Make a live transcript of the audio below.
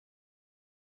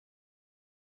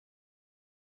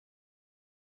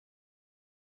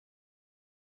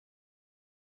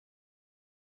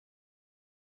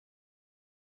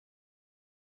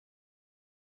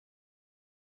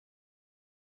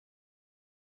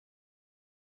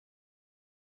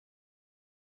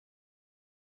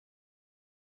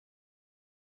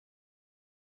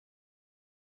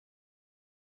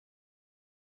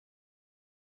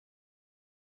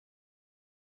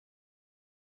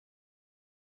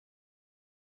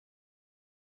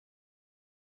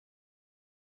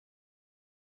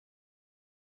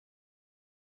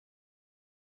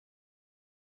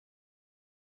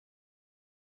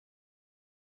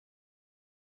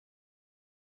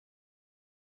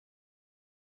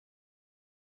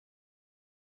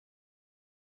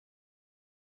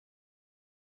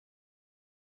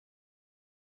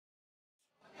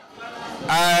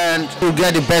want to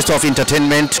get the best of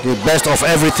entertainment, the best of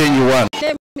everything you want.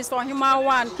 Mr. Human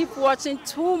One, keep watching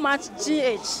Too Much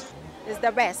GH. It's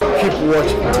the best. Keep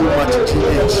watching Too Much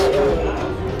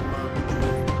GH.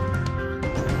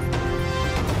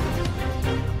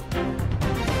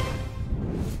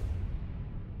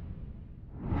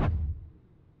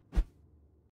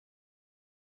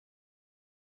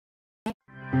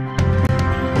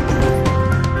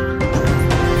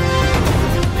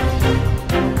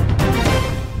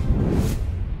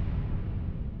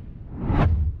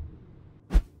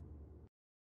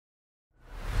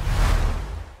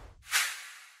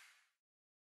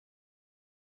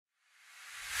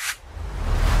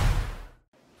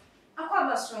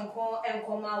 And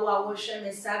Komawa Washam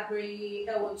and Sabri,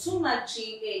 Too Much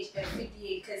GH, and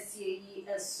 58 Kasoa,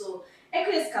 S0n.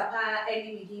 Ekris Kapa,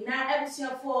 enemy, now everything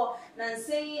for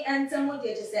Nancy and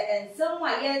Tamodia, and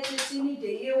somewhere yet to see me the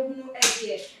year who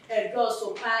a draw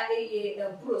so pa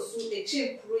a brosu, a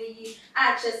chip Cr'y,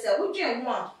 actress, would you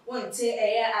want say a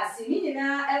year as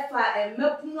Sinina, Efa, and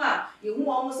Melpuna, you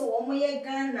almost a 1 year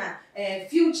Ghana,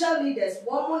 future leaders,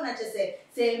 one more not to say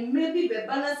maybe the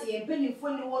balance and penny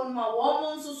funny one more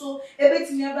woman so a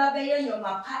bit never by your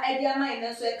mapa, Edia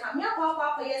Mine, so come here,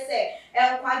 Papa, say,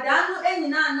 and Quadano,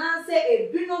 and Nana say.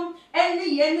 A binum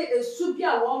any yen a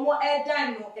subia one more air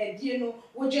dino a dino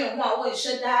would you want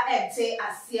shut that and say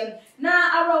asiem now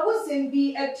our wasn't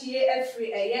be a TA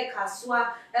free a year Kasoa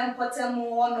and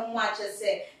potamo on watch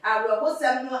say our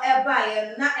wasn't no a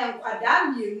buyer na and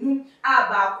quadam you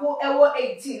abako ewo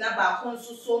 18 about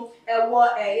so a war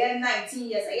a year 19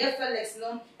 years a year Felix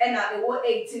no and a war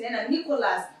 18 and a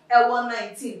Nicholas a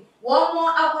 19 one more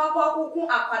aquaku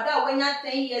aquada when you're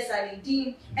 10 years and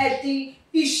deem a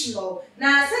Ishmael.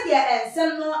 Now, said ya and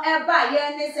some no eba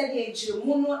ye said ye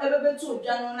chimuno ebe to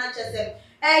jano na chesem.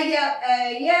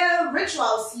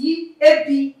 Rituals ye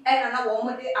ebi and another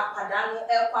woman de aquadano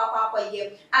kwa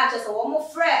ye. I just a woman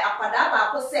frere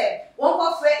aquadaba ko say one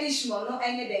ko frere Ishmael no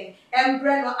anything. And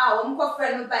breno a one ko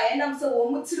frere no by and I'm so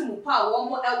woman timu pa one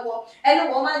more elwo and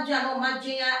a woman jano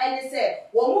majia and say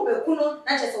one be kuno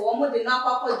na just a woman de na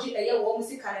kwa ji a ye woman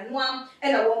sika no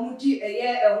and a woman di a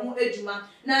ye ejuma.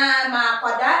 Na ma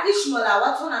kwada Ishmael a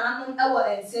wato na nanom ewo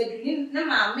ense ne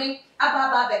maame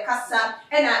ababa be kasa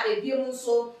e na ebiem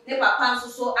so ne papa nso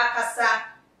so akasa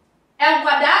en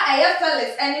kwada eye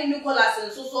Felix ene Nicholas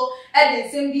nso so e de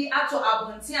nsem bi ato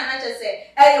abonti ana chese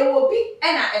eye wo bi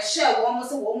e na ehye wo mo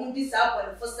so wo mu di sa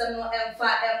bone fosem no emfa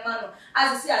emma no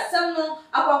asisi asem no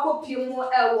akwakopie mu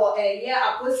ewo eye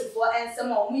aposifo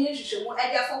ensem a wo mu yehwehwe mu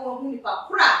e de fa wo hu nipa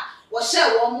kura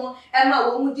share woman, Emma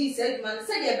woman did said man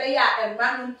said ye beya and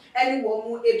random any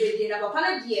woman ebedi na papa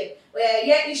na die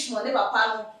ye Ishmael ne papa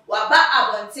no waba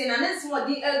abonten and small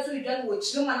di elto dwan wo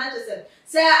chiro man na chese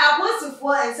say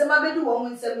aposifo ensem abedu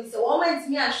woman nsem say woman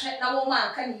ntimi ahwe na woman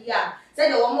anka ni ya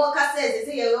say the woman ka say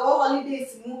ye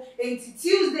holidays mu enti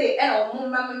Tuesday and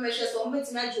woman mama mehwe so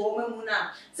mbetimi age woman mu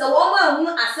na say woman hu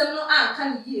asem no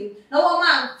anka ni ye na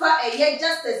woman fa ye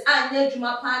justice anya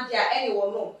adwuma pa dia any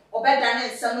woman obeda na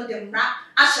nsem no de mra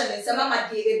ahye ne nsem ama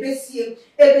de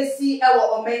ebesi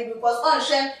ewo omen because on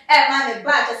hwe e ma ne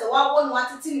ba che say wa won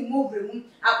watete ni move mu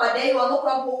akwada yi wo no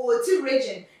krampo wo ti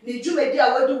region ni dwumedi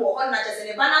a wadu wo ho na che say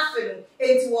ne ba na fe no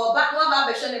enti wo ba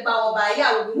be hwe ne ba wo ba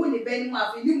ya wo hu ni bani mu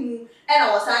afi ni mu e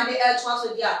na wo sande e to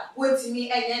aso dia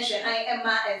wotimi enye hwe han e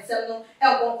ma nsem no e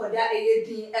konkoda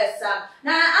eyedin esa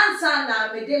na ansa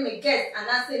na me de me guest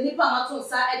anase nipa mato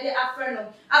sa e de afre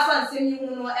no afa nsem yi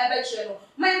hu no e be kire no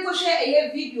man ko share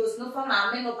eye videos no fa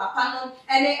ma me no papa no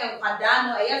ene enkwada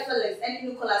no eye Felix ene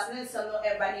Nicholas ne nsem no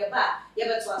e ba ne ba ye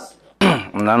be to aso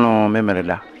Nano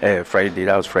memereda Friday,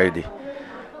 that was Friday.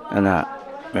 And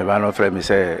me ba no friend me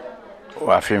say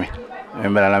wa fimi. Me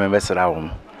na me besra wo.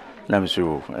 Na me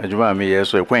so adwuma me ye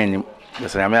so kwan ni.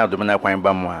 Besra me adom na kwan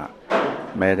ba mo a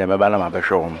me de me ba na ma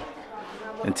behwe wo.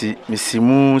 Nti me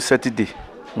simu Saturday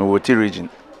me woti region.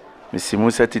 Me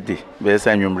simu Saturday be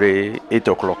sa nwumre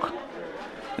 8 o'clock.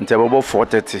 Nti abobo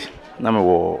 4:30 na me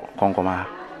wo konkoma.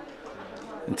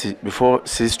 Nti before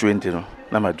 6:20 no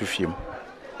na ma du fiem.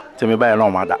 Temi ba no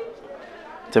mada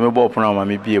temi bo pono ma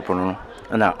me bie pono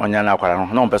na onya na akwara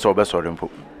no na on pese obesore mpo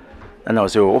na o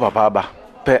se o papa ba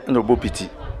pe na obo piti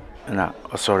na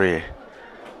osore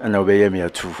na obeye me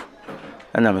atu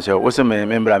na me se o se me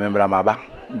membra ma ba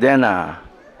then na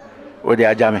o de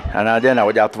aja me ana then na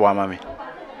o de ato ama me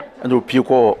na o pie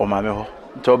ko o ma me ho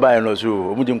to ba no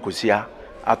so o mu di nkosia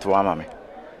ato ama me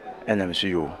na me so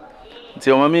yo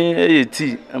nti o ma me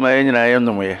eti ma nyina ye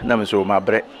no me na me so ma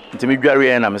bre nti me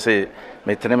dware na me se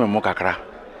me tene me mo kakra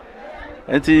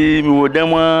nti me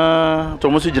wodam to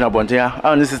mo so gina bonten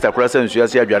a ne sister kura se nsu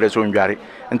ase adware so ndware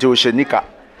nti o hyenika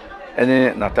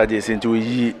ene natade se nti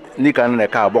oyi nika no na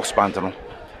ka box pant no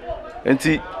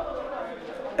nti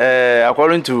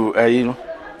according to you know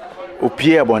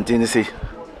opie abonten se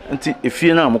nti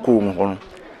efie na amko mu ho no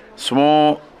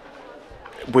small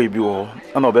boy bi wo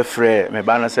na obefre me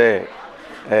ba na se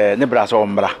ne bra so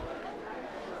ombra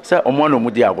se omo na mu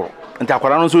di agoro nti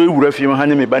akwara no so ewura fie ha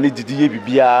ne me ba ne didi ye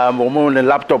bibia mo ne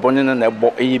laptop ne na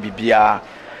ebo eye bibia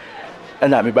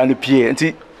na me ba ne pie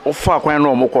nti ofa kwan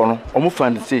no omko no omo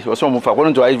fan se o so omo fa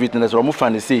kwan to I witness omo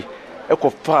fan se e ko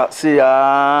fa se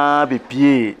ya be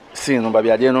pie sin no ba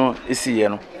bia de no esi ye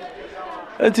no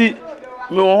nti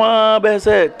me wo ha be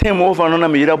se tem ofa no na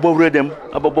me yira bowre dem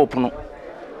abobo pono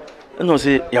no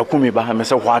say yakumi ba me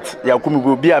say what yakumi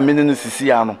go bi a me no sisi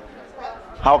ya no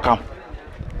how come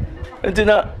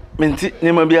entina menti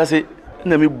ne ma bia say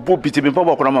na me bo piti me pa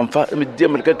bokora mamfa me di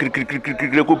amerika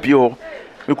kri ko pio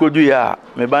me ko du ya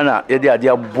me ba na ye di ade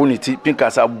aboniti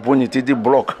pinkasa boniti di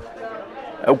block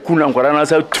akuna nkwara na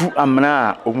sa tu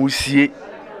amna omusie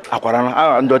akwara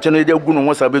na ndo che no ye agu no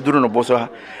wo sa be duru no boso ha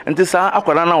enti sa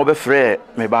akwara na obefre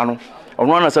me ba no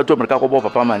ono na sa tu amerika ko bo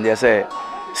papa man dey say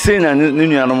S0n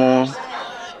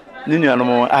ni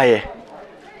nuanom aye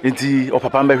nti o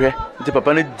papa mbehwe nti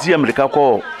papa ne di amerika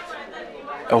ko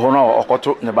ho no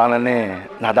okoto ne ba ne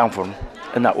na damfo no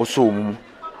na oso mu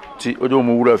nti odo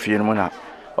mu wura fie no na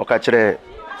o ka kire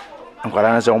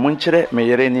nkwara na se o mu nkire me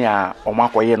yere ni a o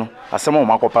makoye no asem o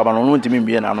makopa ba no no ntimi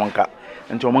mbie na no nka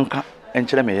nti o nka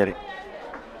nkire me yere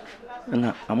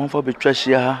na amanfo betwa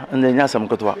hia na nya asem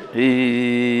kotwa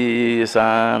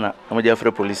sana am dia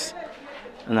free police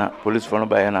na police for no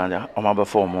ba ya na o ma ba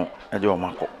form e de o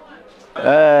mako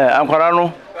ankwara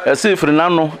no ese free na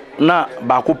no na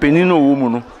ba ko peni no wo mu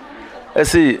no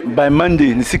ese by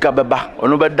Monday ni sika beba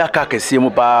ono be daka kese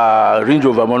mu pa Range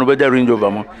Rover mo no be da Range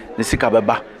Rover mo ni sika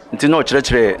beba nti na o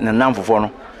kire na namfofo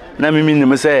no na mimi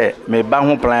nim se me ba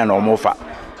ho plan na o mo fa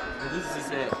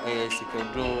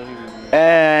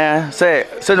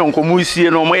se no ko musie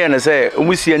no mo ye ne se o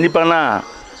musie nipa na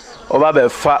o ba be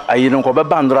fa ayi no ko be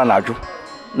bandra na adwo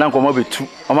na nko mo betu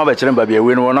o ma be kire ba bia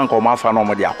we no na nko mo afa no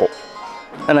mo de akọ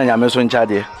na nyame so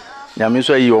nchade nyame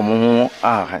so ayi o mo ho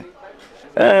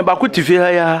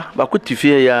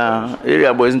bakutifie ya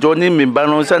area boys nto ni mimba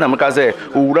no se na meka se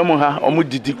owura mu ha omo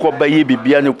didi ko ba ye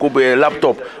bibia ne ko be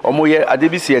laptop omo ye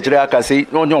adebisi e kire aka sei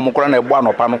no onye omo kora na egbo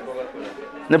anopa no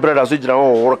ne brother so gira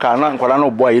wo woro ka na nkola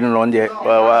no bo ayi no nde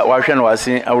wa hwe no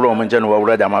wasi awura omo nje no wa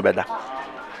wura da ma beda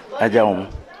aja omo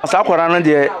asa kwara no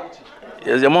de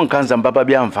ye mo nkan zampapa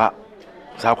bia mfa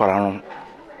sa kwara no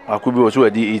akubi o so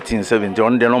adi 18 17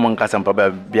 on de no mo nkan zampapa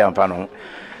bia mfa no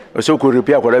so ko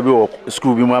repair kwara bi o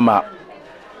school bi mu ama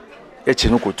echi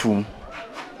no kotum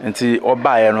nti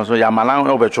oba ye no so ya malan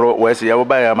obetro wese ya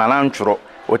oba ya malan tworo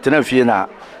o tena fie na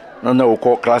no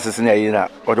ko classes na yi na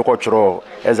o de ko tworo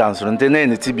exams nti na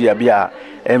ni tibia bia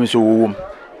em so wowum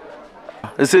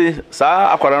ese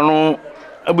sa akwara no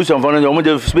abusan fo no o mo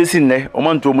de space ne o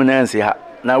man to mu na nsi ha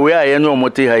na we aye no o mo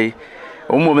te ha yi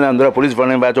o mo na ndra police fo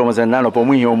no ba to mo se na no po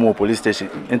mu hi o mo police station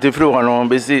nti free ho no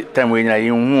be si time we nyina yi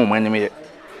hu mo anim ye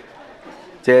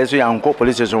te so yanko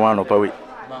police station one opawe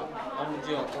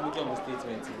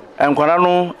enkwara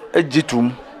no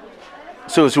egitum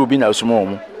so obi na sumo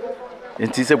mo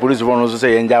enti se police fo no so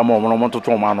se yenja mo no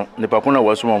toto mo ano ne papo na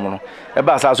wasumo mo no e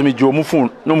ba sa so me gi omu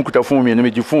phone no mu kuta phone mi no me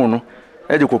gi phone no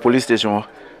e de ko police station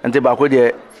enti ba ko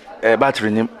de battery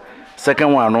nim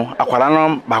second one no akwara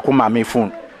no ba ko ma me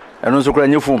phone eno so kura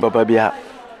nye phone papa bia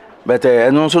but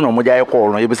eno so no mo ja e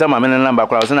call no e bisa ma me number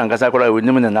kura so na nkasa kura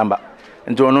nim ne number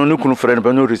nti ono no kunu frɛ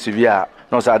no no receive a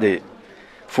no sa de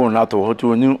phone na to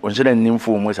hoto ni onjere nim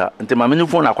phone mo sa nti ma me ni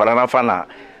phone akwara na fa na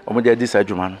omo de disa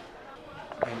adwuma no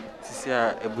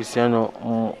tisia ebusia no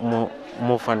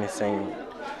mo fa ne sen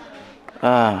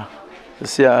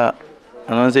tisia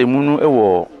ananze imunu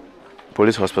ewo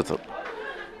police hospital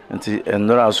nti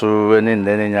endora so ni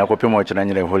ndene nya ko pemo kira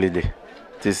nyere holiday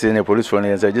tisia ne police phone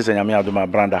yenza gise nyame aduma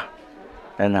branda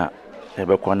na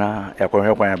ebe kona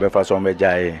yakohwe kwa be fa so mbe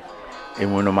jae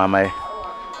imunu mamae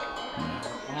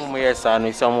mo yesa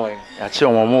no somewhere ya che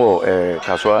mo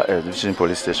Kasoa division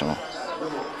police station mo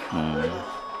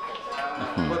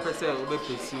pese obe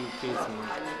pursue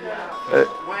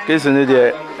case ni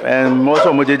de mo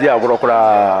so mo de agoro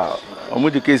kura mo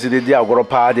de case de agoro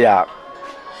pa de a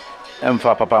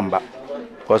emfa papa mba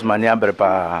cause mani abre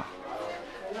pa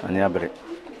mani abre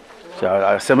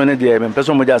ja semene de me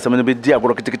pese mo de semene be de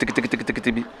agoro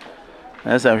kitikiti bi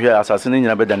esa hwe assassin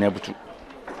nyina be dane abutu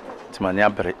timani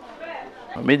abre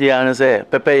media no say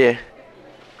pepeye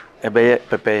ebeye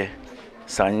pepeye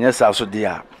sanye sa so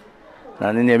dia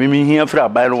na ne mimi hia fra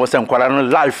ba no was enkwara no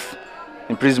life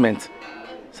imprisonment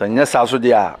Sanya saso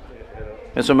dia.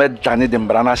 Meso me dane de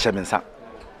mbrana shemensa.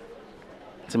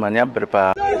 Ti mania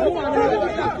prepa.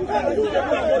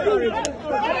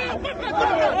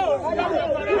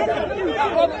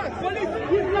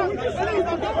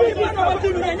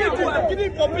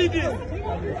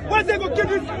 Why they go kill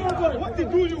this? What they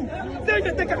do you? They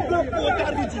take a clock for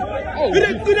authority. You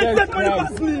didn't take money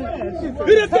past me. You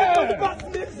didn't take money past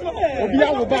me. Obi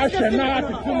awo ba hwe na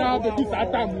ati na be du sa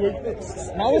time we.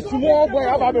 Na wo small boy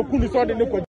aba be kunu so de ne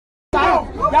ko.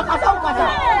 Ya kasa.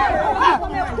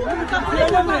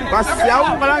 Bas ya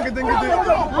wo mala ngete.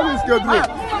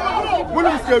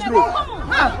 Munu schedule.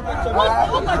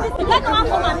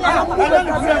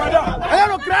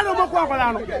 Ayano krano mo kwa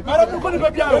falano. Mara ko ni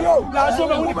bebia. La so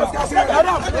me huni pescase.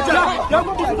 Ada. Ya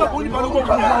ko buta ko ni balo ko.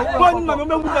 Ko ni ma me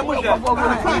mu na mo je.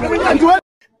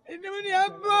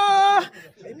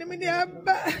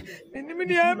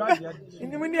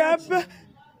 Inimini abba.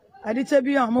 Adicha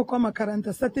bi a mo kwa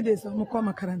makaranta Saturdays mo kwa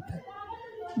makaranta.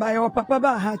 Ba yo papa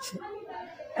ba hache.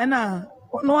 Ena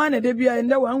no one de bia in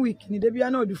the 1 week ni de bia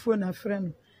na odi phone na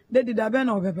friend. De di da be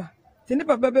na obeba. Ti ni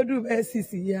papa be du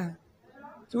SCC ya.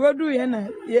 Ti we du ye na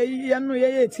ye no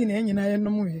ye 18 na nyina ye no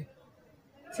mu ye.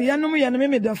 Ti ye no mu ye na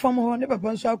me da fam ho ne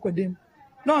papa nso akodem.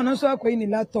 Na ono nso akoyi ni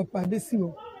laptop a besi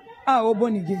wo. A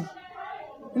oboni game.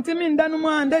 Nti mi ndanu mu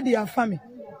anda di afami.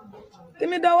 Ti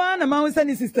mi da wa na ma wo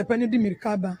sani sister pani di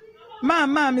mirkaba. Ma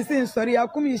me say sorry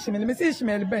akumi Ishmael me say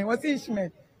Ishmael ben wo say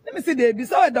Ishmael. Let me see the bi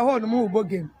so da hall mu bo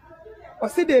game. Wo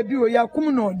see the bi o ya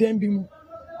kum no dem bi mu.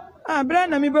 Ah bra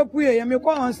na me bapu ye me ko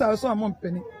on sa so amon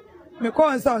peni. Me ko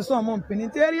on sa so amon peni.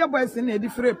 Ti area boys na di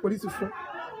free police fo.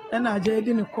 E na aja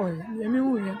di ne ko ye me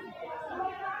hu ye.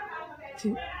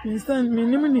 Ti instant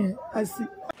minimum ni asi.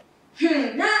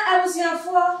 Na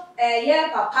abusiafo ye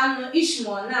papa no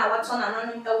Ishmael na wato na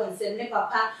nanom e wonsem ne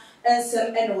papa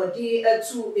ensem ene wodi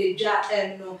atu edwa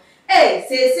eno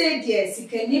se die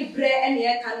sikani bre ene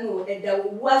ye ka no eda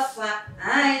wu afa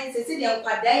ai se die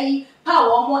nkwadai pa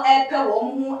wo mo epe wo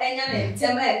mo enya na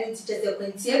ntem ene ntiche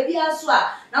kwantie bia so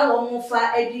a na wo mo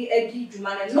fa edi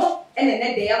dwuma no ene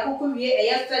ne de yakoko wie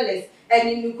eye Felix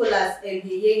ene Nicholas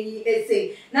ebiyeyi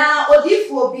ese na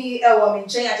odifo bi wo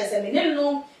menchen ya chese me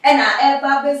no ena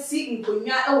eba besi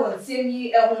nkonwa e nsem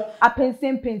yi ho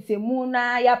apensempensemu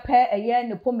na ya pe eye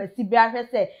ne pomasi bia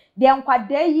hwese de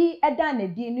nkwada yi eda na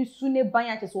di ni su ne ban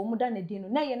ya chese wo muda na di no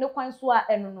na ye ne kwan so a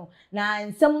eno no na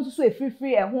nsem nso so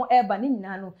efirifiri ho eba ne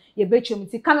nyina no ye betwem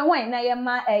ti kame wan na ye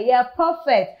ma eye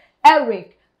prophet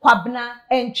Eric Kwabna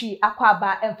entry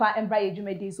akwaba emfa embra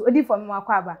yedwumedi so odi for me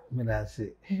akwaba me da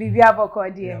say bibia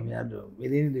bokodi e me ado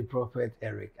within the prophet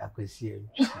Eric akwesi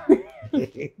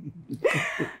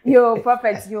yo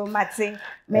prophet yo Martin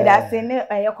me da say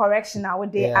ne correction I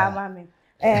would dey ama me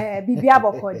bibia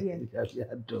bokodi e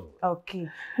okay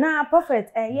na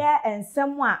prophet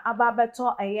ensem a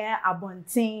ababeto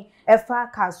abonten efa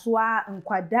Kasoa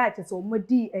nkwada chese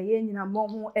omodi nyina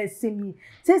mo esemi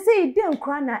sese de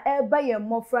nkra na eba ye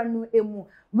mofra no emu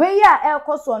we ya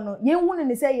ekoso no ye hunu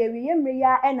ni se ye wi ye mre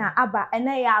ya na aba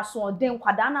ena ya aso odin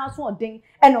kwada na aso odin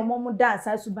ena omomo dance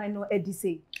asuban no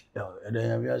edise yo eden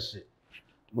ya biase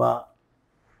ma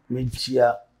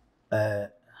mentia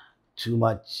too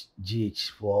much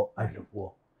GH for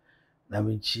adwo na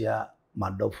mentia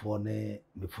madofo ne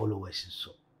me followers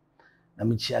so na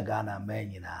mentia Ghana man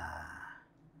nyina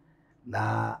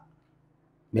na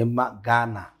memma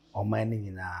Ghana oman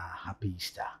nyina happy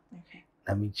Easter okay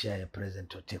na mentia ye present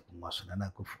to take nwaso na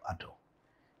Kufu Ado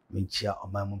mentia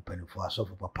oman mu mpanifo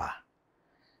asofo papa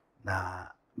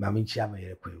na mentia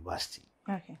me university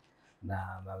okay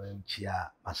na mentia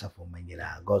masafo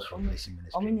manyira God's from blessing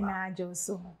ministry omina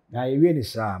Joso na yewie ni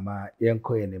sa ma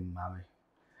yenko ye ne mame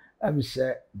am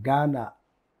se Ghana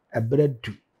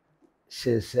ebredu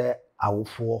se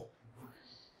awofo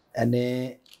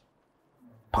ene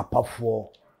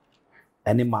papafo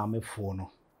ene mamefo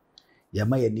no ye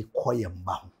ma ye ni koye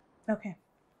mba ho okay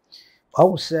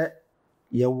awu se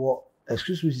ye wo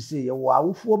excuse me say ye wo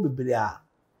awofo bebre a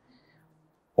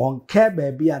onke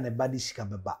ba bia ne ba disika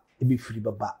beba ebi firi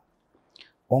baba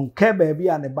onke ba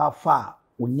bia ne ba fa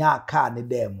onya aka ne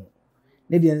demu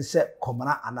ne de nse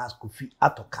komana anas kofi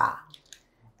atoka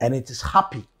and it is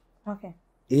happy okay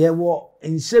ye wo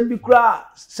nsem bi kura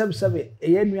sebe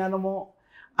ye nuanom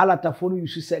alatafo no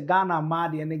yusu se Ghana ma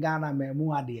de ne Ghana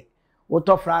mamu ade wo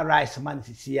to fried rice man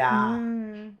sisi ya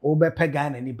wo be pe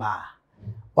Ghana ni ba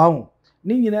wahu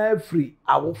ni nyina free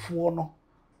awofo no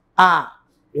a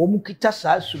wo mu kita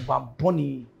sa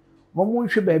subamponi wo mu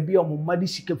hwe ba bi o mu madi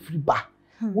sika free ba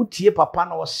wo tie papa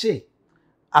na wo se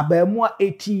abamu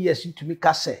 18 years ntumi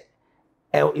kase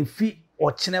efi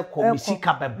o chene ko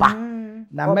misika beba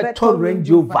na meto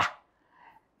Range Rover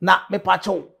na me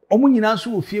pacho omo nyina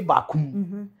so wo fie ba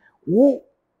kum wo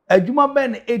adwuma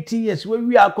ben 18 years we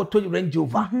wi akoto Range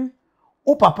Rover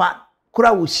o papa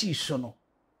kura wo si so no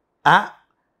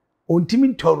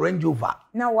ontimi to Range Rover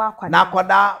na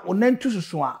akwada onantu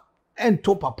susu a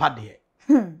ento papa de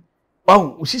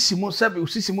usisi mu sebe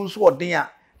usisi mu so odin a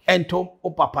ento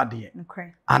o papa de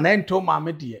anento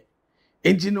maame de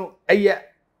enti no eye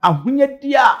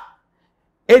ahunyadi a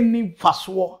eni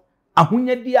faso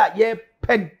ahunyadi a ye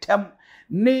pentem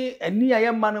ne ani a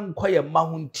ye man nkoye ma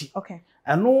ho nti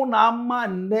eno na ama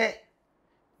ne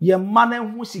ye man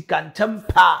ho sikantem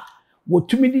pa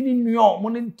wotumi di ni nyo mo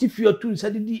ne tifio tu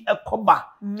nsadidi ekoba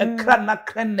ekra na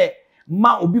krenne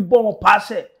ma obi bo mo pa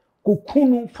se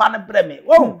kokunu fa ne breme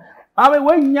ame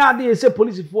wanya de say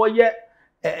police for ye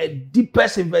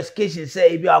deepest investigation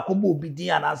say if you akobo obi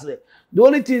din anase the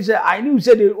only thing say I knew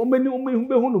say the omeni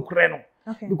hu no kure no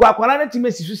because akwara na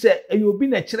timesi so say e obi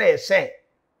na kire say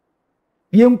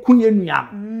yenku yenua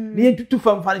ne yentutu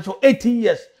fam fa so 18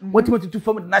 years what you to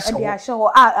fam na show e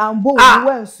show ambo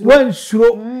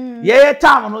wansuro ye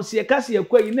time no se kase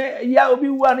yakwa ne ya obi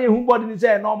wu na ehu body ni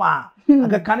say normal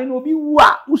akakane no obi wu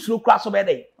a usuro kra so be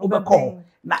dey obekọ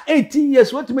na 18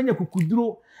 years what menya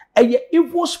kukuduro eye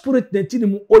evil spirit that in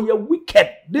him or you wicked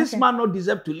this man not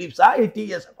deserve to live so 18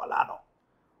 years akwala no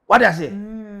what do I say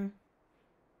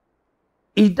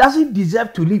he doesn't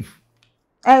deserve to live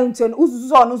until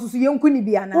ususo no susu yenkuni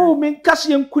bi ana oh men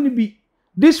kasi yenkuni bi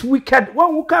this wicked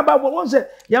one who can Bible one say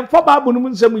yem for Bible no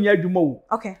nsem nya adwuma wo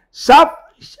okay so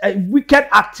wicked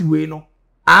act we no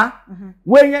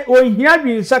when o hia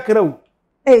dwen sakra wo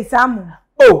samu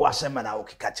oh asemana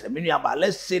okay catch me nua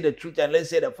let's say the truth and let's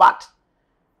say the fact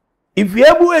if you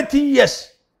able 18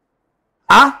 years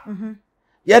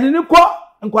ya ni ko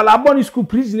nkwala boni school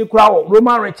prison ni kura wo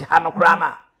Roman rich ha no kura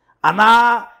na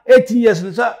ana 18 years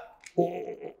ni say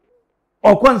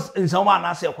okon nsoma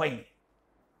na say kwan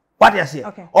what you say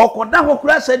okoda ho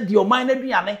kura say di o man na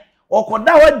duane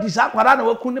okoda ho di sa kwara na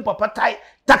wakun ni papa tai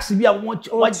taxi bi a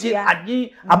waje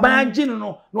agi abanji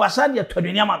no asade ya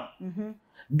twadwani ama no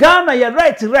Ghana ya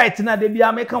right na de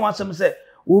bia make kan wasem say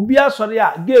obi asori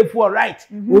a gay for right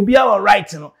obi a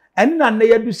right no eni na na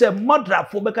yadu say murder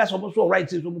for beka so right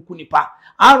say so kunipa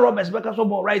and Roberts beka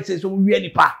so right say so wi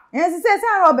nipa yes say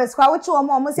Roberts kwa which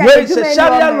omo say adwuma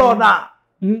sharia law na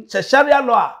say sharia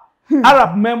law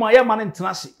Arab memo ya man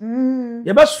ntenase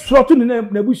ye be soroto ni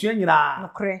na busuan nyina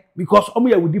because omo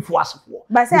ya wudi fo asefo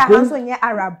but say hanso nye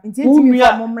Arab ntimi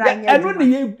for mumra nya eno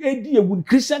ne edi ewu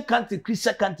Christian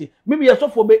country maybe ye so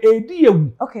for be edi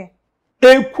ewu okay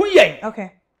ekuyen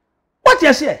okay what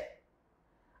you say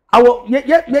our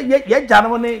ye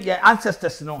jano ne your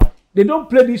ancestors no they don't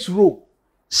play this role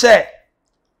say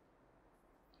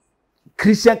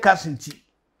Christian country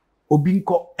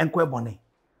obinko enko ebone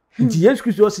nti Yesu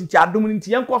Kristo sinti adom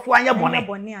nti yenko so anya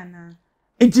bone ana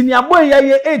nti ni aboy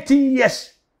ye 18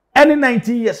 years any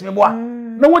 19 years me boa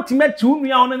na wotime ti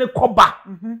unua ono ne koba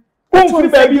konfiri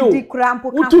baby o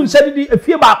utun sadidi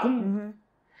efie ba akom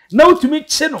na wotumi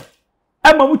chi no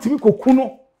ama wotumi koku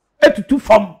no etutu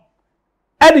fam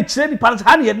edi chire di parents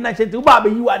ha na ye na chente uba ba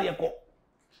yi wa de ko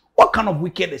what kind of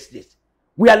wickedness is this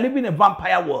we are living in a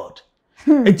vampire world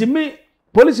enti me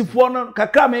police for no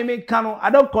kakra me kanu I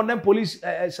don't condemn police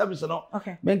service no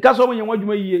me nka so monye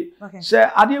wadwuma yiye say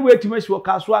ade we timi si wo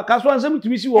Kasoa nsem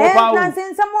timi si wo pa o na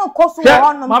nsem okoso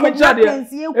wo no me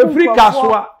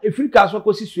efri Kasoa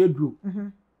ko si suedru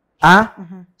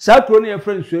sa kro ne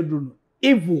friend suedru no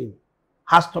evil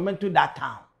has tormented that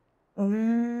town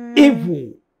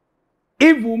evil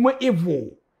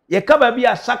ye ka ba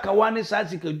bia Sakawa ne sa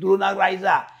sikaduro na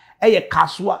riser ye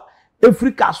Kasoa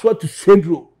efri Kasoa to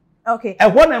suedru okay e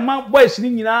ho na man boys ni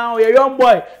nyina o ye young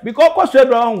boy because ko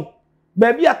swedo ho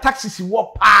baby a taxis wo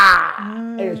pa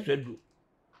swedo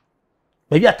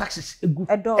baby a taxis egu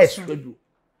swedo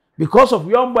because of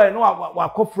young boy no wa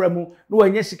kofra mu no wa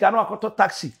nya sika no akoto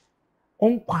taxi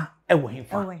onkwa e wo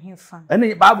himfa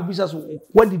ene Bible bisa so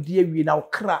what did ye wi na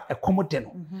okra e komode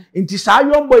no nti sa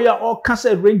young boy a o ka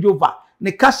say Range Rover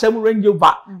ne kasem Range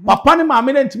Rover papa ne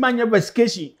maame ne ntima anya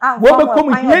investigation wo be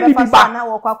kom hie ni bi ba na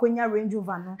wo kwa konya Range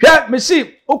Rover no hwe me si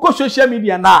okọ social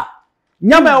media na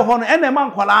nyama e ho no ene ma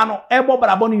nkwala no e bo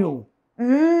brabo no yo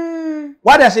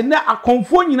what I say na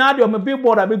akonfo nyina de o me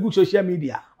billboard abegu social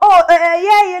media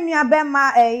ye nua be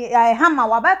ma hama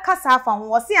wa ba kasa afa ho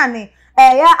wo se ane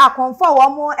ya akonfo wo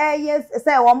mo ye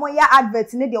say wo mo ya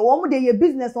advert ne de wo mo de ye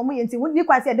business wo mo ye nti ni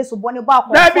kwa say de so bo ne bo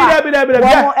akonfo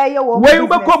wo mo we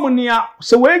be kom nia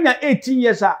se we nya 18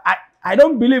 years I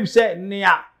don't believe say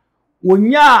nia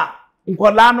wonya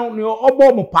nkola no ne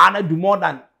obo mo pa na do more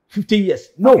than 50 years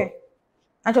no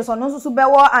And just on also be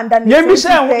war and then Let me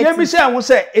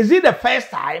say, is it the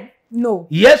first time? No.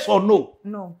 Yes or no?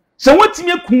 No. So what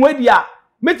me kunwedia?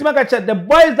 Make me catch the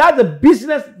boys. That's the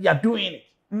business they are doing it.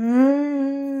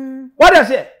 What I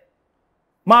say,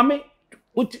 mommy,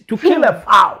 to kill a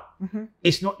fowl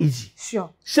is not easy.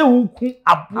 Sure. So kun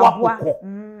abua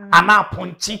ana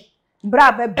ponchi.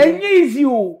 Bra baby. Enye easy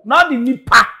o. Now the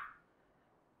nipa.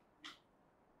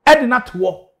 Edi not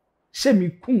war. Say me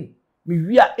kun.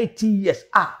 We are 18 years.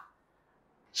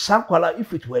 Sankwala,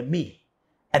 if it were me,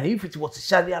 and if it was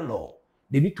Sharia law,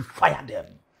 they need to fire them.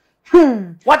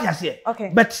 What you say? Okay.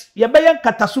 But you better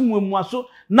katasumu so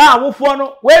now we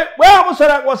follow. Where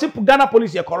was it? Ghana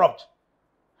police are corrupt.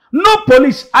 No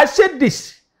police. I said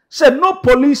this. Said no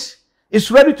police is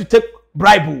ready to take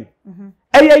bribe.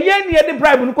 And the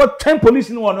bribe. We got 10 police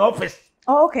in one office.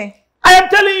 Oh, okay. I am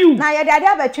telling you. Now you dey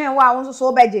have a train wa won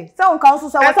so beje. So on council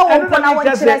so won pon na won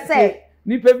kire say.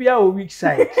 Nipa bia o weak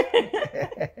side.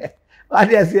 What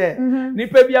do you say?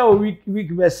 Nipa bia o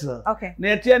weak vessel. Okay.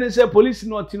 Na tie ne say police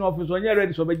no tin office on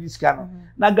ready so beji sika no.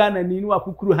 Na Ghana ni nu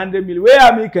akukuru 100 million. Where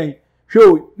am I kan?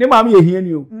 Show. Ne ma me ehia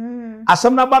ni o.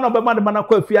 Asam na ba no be ma de na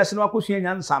kwa afiase no akosua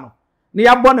nyansa no. Ne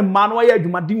ya bo ne ma no ya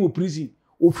adwumadin wo prison.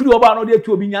 Ofiri oba no de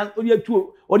atu obi nyan, ode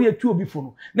atu obi fo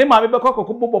no. Ne ma me be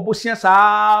kokoko bobo sia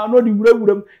saa no de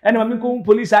wurawuram. Ene ma me ko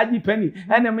police agi pani.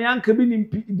 Ene me yanka bi ni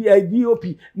DOP,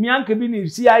 me yanka bi ni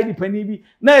CID pani bi.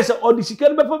 Na say ode sika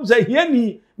no be fam say here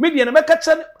ni media na be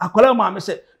kacha akwala ma me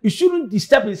say you shouldn't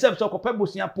disturb himself so kopa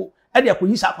bosia po. E de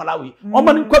akoyi sa akwala we. O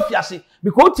ma ni kwafiase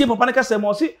because tie papa ne ka say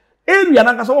mo say area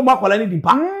na ka so mo akwala ni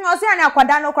dimpa. O say na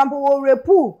akwada no kwampo wo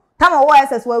repu. Time of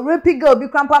SS were raping girl be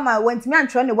grandpa man went me and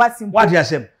trying to what simple. What you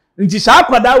say? Nti sa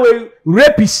akwada we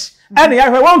rapists. And ya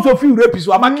one so few rapists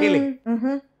were ma killing.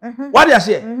 What you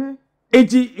say?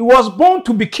 It was born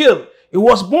to be killed. It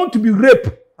was born to be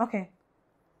raped. Okay.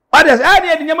 What you say?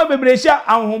 Ade nyama bebresia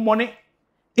ahom money.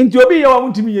 Nti obi ye wa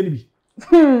wontimi ye ni bi.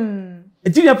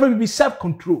 It is be self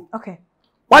control. Okay.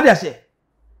 What you say?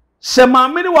 Se ma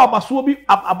me ni wa abaso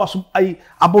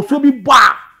bi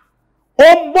ba.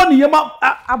 Omboni yema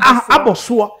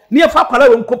aboso ni efa kwala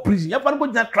we nko prison yefa no go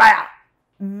jina trial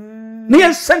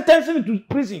ni sentencing to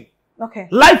prison. Okay.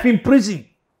 Life in prison.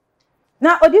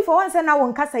 Now odi for one say na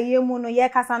won kasa ye mu no ye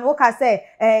kasa no ka say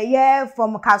ye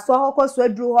from Kasoa hoko so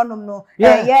adru honom no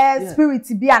ye spirit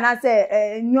bi ana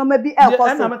say nyoma bi e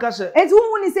koso enti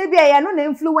wu ni say bi ye no na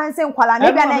influence nkwala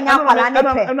na bia na nya kwala ne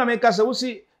pe na me kasa wo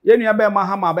si ye nua be ma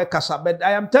ha ma be kasa but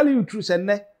I am telling you truth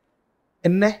enne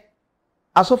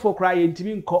asofo Cr'y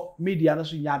ntimi nko media no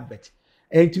so nya advert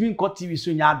ntimi nko TV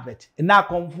so nya advert na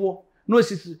akomfo no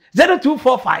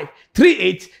 0245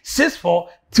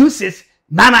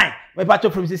 38642699 me pacho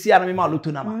from sisi ana me ma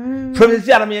loto na ma from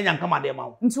sisi ana me nya nka made ma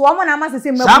nti wo mo na ma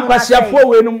sese mabu sankwasiafo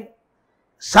we no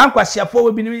sankwasiafo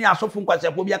we bi ni nya asofo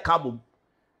nkwasiafo bi aka bom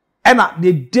ena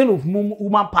the deal of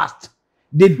woman past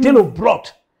the deal of blood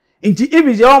nti if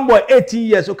is young boy 18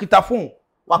 years okita phone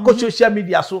wako social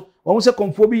media so won se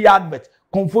konfo bi ya advert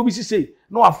konfo bi sise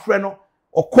no afre no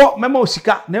okọ mema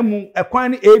osika na mu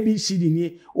ekwan ni ABCD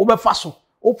ni wo be faso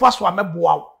wo faso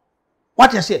ameboa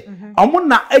what you say omo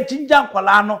na ajinja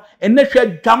nkwala no enne hwe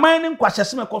dwaman ni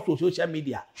nkwasese me ko social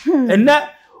media enne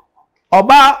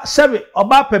oba sebe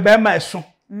oba pebe ma eso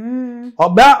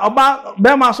oba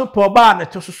be ma so po oba na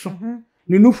to soso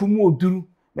ni nufu mu oduru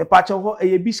me pa che ho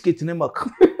eye biscuit ne mak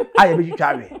aye be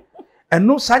twitwawe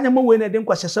eno sanya mo we na de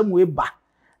nkwasese mu e ba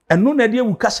eno na de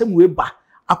ewukase mu e ba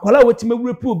akwala wetime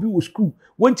wurep obi wo school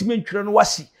wentime ntwere no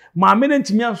wasi maame na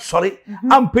ntime ansore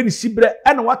ampe ni sibre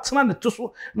ena watena ne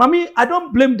toso mami I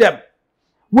don't blame them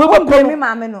we go blame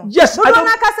maame no yes I don't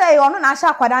na say ono na sha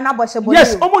akwada na boshe body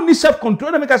yes omo ni self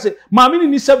control na me ka say maame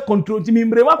ni self control ntime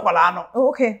mbre wakwala no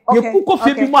okay ye kuko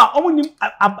fe bi mu a omo ni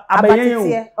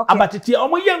abayen abatete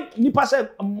omo ye nipa say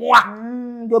moa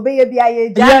do be ye bia ye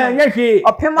ja ye hwe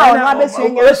opema ono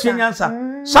abesu nyansa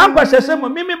sankwa sese mo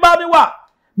mimi ba de wa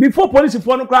before police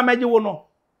for no crime meje wo no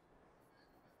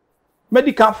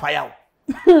medical fire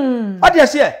what you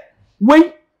say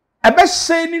we ebe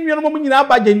say ni nwe no mo nyina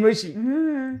ba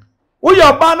generation wo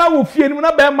yo ba na wo fie ni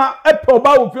na be ma epe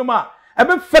oba wo fie ma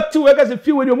ebe fact we ka se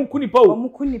fie we omu kunipa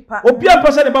obi a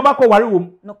person de baba ko ware wo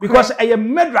because eye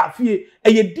medra fie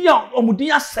eye dia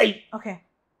omudin asai okay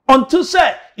until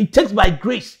say it takes by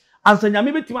grace and say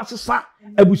nyame betima sesa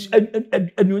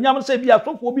anuonyam say bia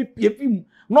sofo bi pie fim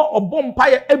no obompa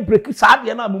ye break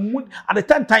saade na mumu at the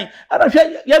time ara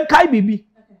hwe ye kai bibi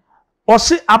o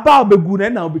se aba obegu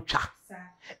na obetwa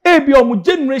e bi o mu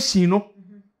generation no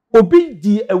obi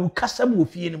di ewukasam wo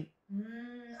fie nim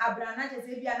abrana je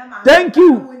se bia na ma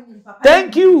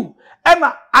thank you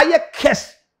ema aye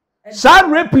kes Sa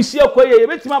rapist ye koye ye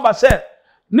betima ba se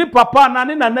ni papa na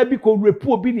ni nana bi ko rape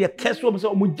obi ne keso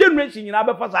so mo generation nyina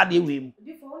be fa sa de we mu.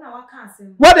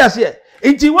 What does here?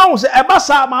 Inti won say e ba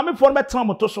sa maame fo no betra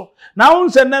moto so. Na won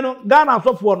say ne no Ghana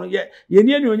asofo no ye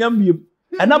ni onyam biem.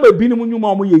 E na ba bi ni mu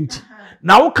nyuma mo ye nti.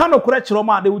 Na wo kan okora kire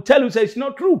ma they will tell you say it's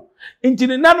not true. Inti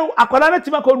ne no akwala na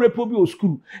tima ko rape obi o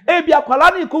school. E bi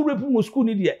akwala na ko rape mo school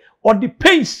ni de or the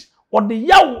pains or the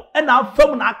yaw and our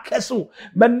firm na keso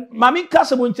but mami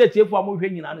kasa mo nche tie fo amhwe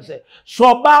nyina no say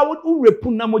so ba wo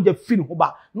repu na mo je fin ho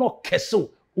ba no keso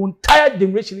entire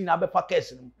generation in abefa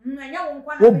case no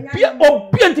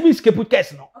obi antimi escape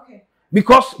case no okay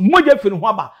because mo je fin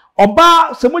ho ba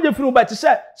oba se mo je fin ho ba ti se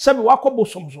be wakobo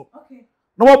somso okay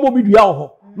no wo bo bi dua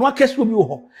ho no keso bi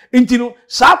ho enti no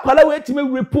sa kwala we ti me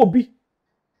repu obi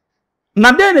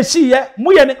na den na si ye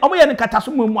mo ye ne kataso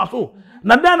mu aso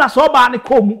na den na so ba ne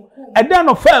komu e den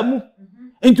no fa mu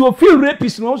into a feel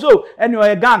rapist no so and you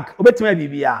are a gang obetima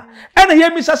bibia and ye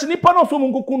mi sase nipa no so mu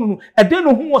nkokunu no e den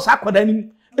no hu wo sa akwada ni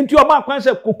into your ma kwan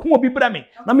se kokun obi bra me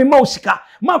na me ma osika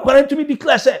ma kwara ntumi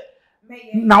declare se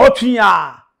na otwe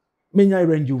a menya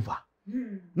range over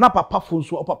na papa fo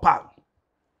so papa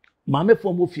mame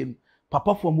fo mo fie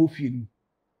papa fo mo fie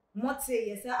mote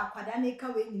yesa akwada ne ka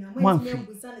we nyina mo ntime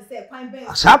mbusa ne se kwan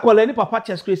ben sa akwala ni papa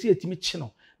chess crazy etimi chi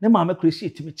no ne mame crazy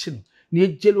etimi chi no ne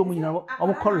ejelo mo nyina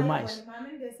o call reminds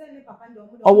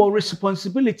our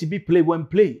responsibility be play when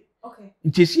play okay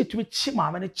nti esi etimi chi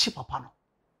mame ne chi papa no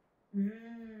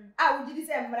wo didi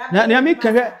se mra na me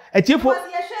kahwe etiefo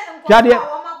twade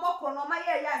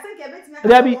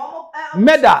Rabi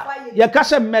meda ya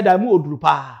kase meda mu oduru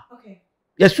pa okay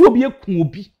yesu obi ekun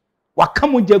obi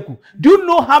wakamu jagu do you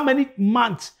know how many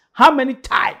months how many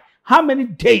time how many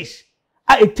days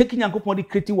are it taking yankopon the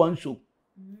creative one so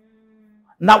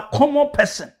now common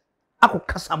person ako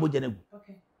kasa mo janagu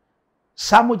okay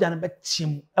samo jana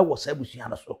betim e wo sa busuya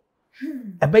no so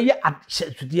e be ye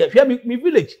adsedie hwe mi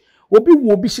village obi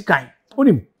wo obi sikan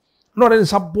onim no de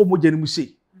sabo mo jana mu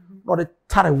sei no de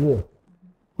tare wo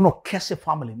no kese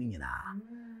family ni nyina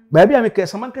ba bia me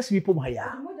kese man kese bi pom ha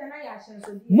ya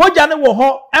moja ne wo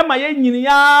ho e ma ye nyini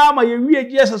ya ma ye wie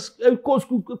Jesus ko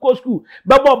school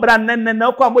be bo bra nen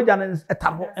ko moja ne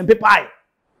etar ho empepai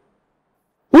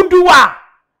unduwa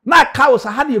na ka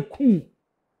sa ha de ku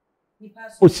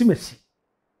osimesi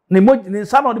ne moja ne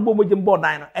sa no de bo moja mbo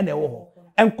dan no e na wo ho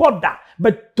enkoda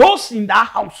but those in that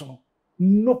house no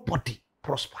nobody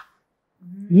prosper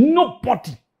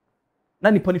nobody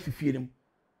na ni pani fifie nem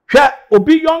hwa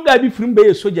obi younger bi frim be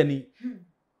ye soja ni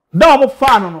da mo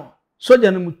fa no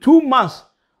soja no 2 months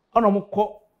ono mo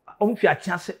ko omo fi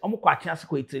achiase omo ko achiase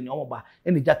ko etire ni omo ba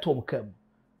ene ja to mo kam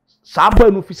sa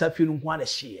boy no fisa fi no ho ana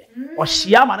hye o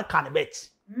hye ma ne ka ne bet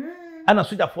ana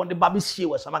soja fo de ba be hye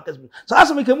we sama kas bi sa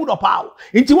aso me kemu do paawo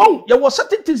nti won ye wo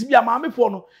certain things bi ama me fo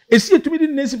no esi etumi di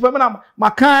nesi fo me na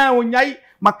makan onyai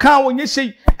makan onye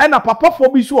sei ana papa fo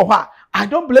bi su ho a I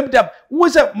don't blame them. Who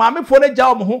is a mammy for the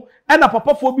job home and a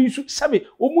papa for being semi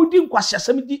or moving quasi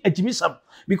ajimism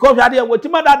because I did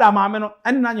what my dad mamma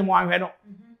and none more.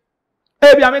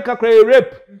 Maybe I make a cray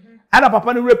rape and a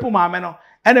papa rape mamma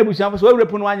and a bush so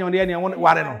rape on one on the end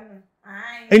one.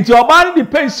 Into your body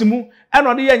depends mu and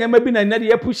on the young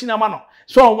maybe a pushing a man.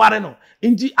 So what I know.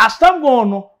 Into a stamp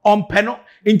gone on penno.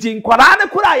 Into Korana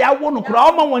Kura, I won't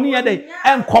crawl 1 year day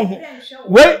and come home.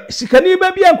 Wait, she can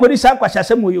even be a Kodisa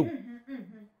Quashasem with you.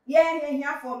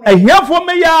 Here for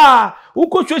me, ya. Who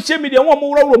could you say me the one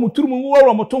more to move to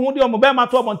Mobama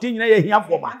to Montaigne here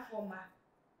for me?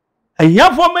 A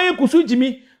year for me,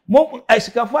 Kusujimi, more as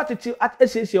a cafatic at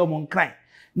SSC or Moncrai.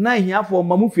 9 years for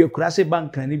Mamufia Crasy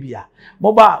Bank Canibia.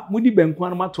 Moba, Moody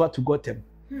Benquanama to got him.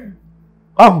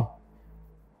 Oh,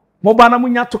 Mobana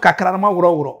Munya to Kakarama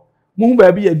Roro.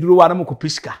 Mumbaby a drew Anamuko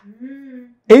Pisca.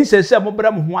 Ain't says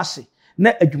Mobram Huasi.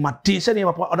 Na adwumate se ne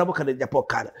papa oda boka de japo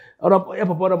kare oda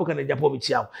papa oda boka de japo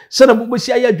bitia se na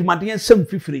bobosi aye adwumate ensem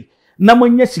fifiri na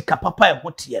monya sika papa e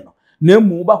hote no na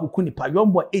emu ba koku nipa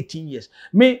yombo 18 years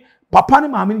me papa ne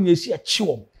maame ne yesi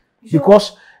achiwo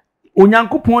because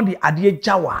onyankopon de ade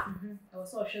jawa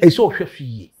eso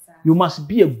hwehwe you must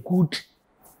be a good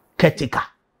caretaker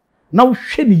now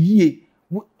hwe ne yie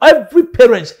every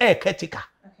parents caretaker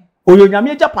oyo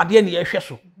nyame japade ne ye hwe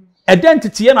so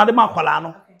identity ye na de makwala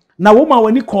no na wo ma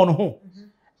wani kon ho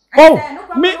oh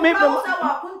me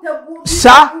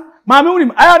sa ma me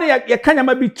unim ayo ye kanya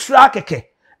ma bi tra keke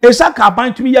esa ka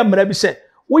ban tumi ye mra bi se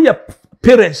wo ye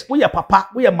parents wo ye papa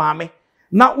wo ye maame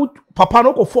na papa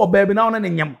no ko for baby na ona ne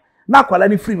nyam na kwala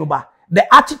ni free no ba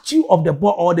the attitude of the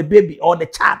boy or the baby or the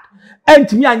child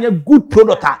and me anya good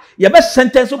product ye be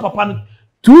sentence papa no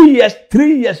 2 years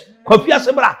 3 years Kofi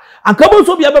asebra. And kabo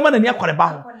so be abema na ne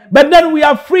akoreba. But then we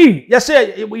are free. You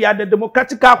say we are the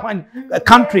democratic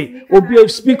country. Obi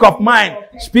speak of mine,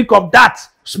 speak of that,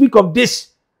 speak of this.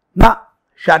 Na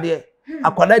hwade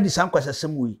akwada di sam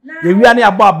kwasasem wi. Ye wi ane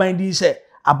abo aban di say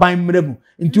aban mremu.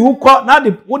 Nti wo kọ na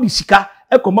de wo di sika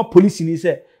ekoma police ni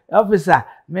say officer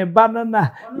me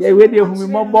banana ye we de humi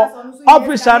mobo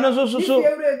officer no so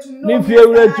ni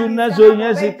fiewre tu na so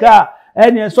nya sika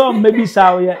ene so maybe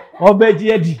saw ye obeji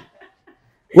edi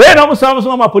we no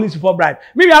so ma police for bribe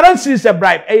me I don't see a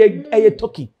bribe a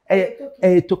token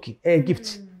a token a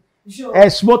gift a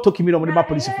small token me no ma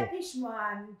police for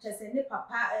Ishma just ne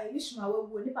papa Ishma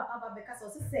we ni papa ba beka so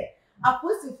say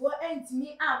apostle for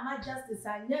entimi ama justice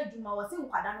anya djuma wo se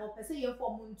nkwada no pese ye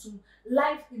for montum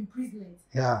life imprisonment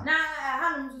na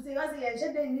hanum so say was ye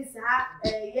shede ni sa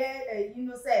you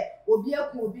know say obi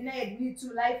akun obi na ye need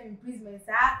to life imprisonment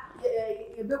sa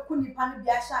ye be ku nipa no bi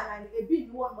ahya na e bi ni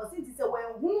won mo sinti say we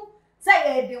hu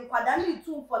say ye de nkwada ni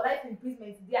too for life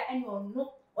imprisonment dia any on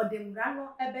no or dem rano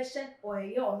ebeshen or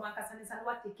ye onu akasa ni sa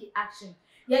no take action.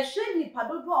 Yehwe ni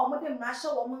padodo a omode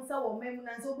mrahye wo monsa wo memu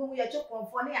na nse obehu ye che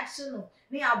konfo ne yahye no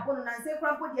ne abono na nse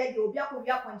krampo de obi akọwi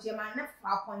akonche ma ne fa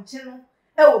akonche no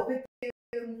e wo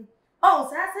pepemu o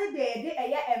sa se de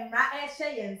eye emra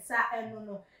ehye yensa enu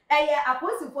no eye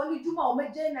aposifo ni djuma o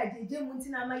meje na jeje mu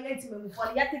ntina ma ye ntimemu fo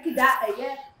ya take da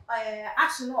eye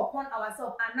action upon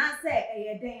ourselves and na say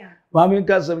eye den a ma me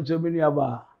nka sam che menu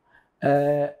aba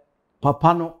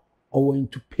papa no o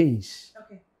into pains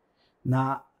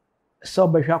na so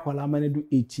behwa kwala mane do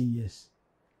 18 years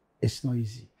it's not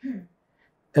easy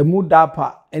emu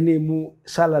dapa enemu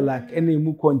salalak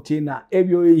enemu container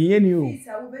ebio eheni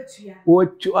o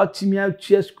atimi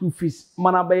atua school fees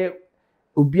mana be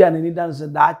obi anani dance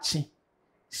daachi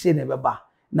se ne beba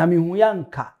na mehu ya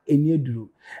nka eni aduro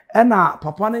ena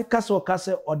papa ne kase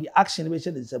or the action be she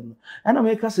the no ena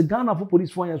me kase Ghana for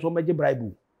police for yan so meje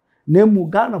bribe na emu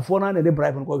Ghana for na de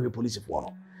bribe ko police for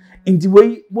no inti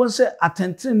we won say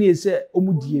attention ni say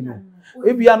omudie no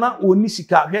ebia na oni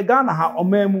sika hwe Ghana ha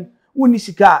omamu woni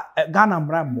sika Ghana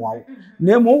mra moawo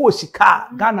na emu wo sika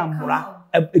Ghana mra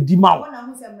edimawo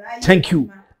thank you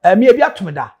me ebia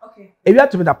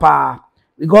tumeda pa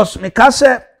because me ka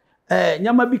say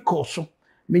nyama bi koso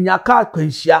me nyaka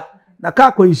kwanhia na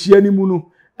ka kwanhia ni mu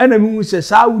no ena me hu say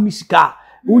sa woni sika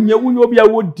unye obia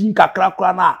wo din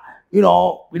kakra na you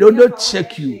know we don't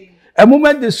check you. A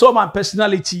moment they saw my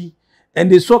personality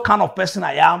and they saw kind of person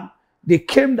I am, they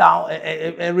came down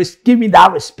and give me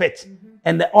that respect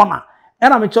and the honor.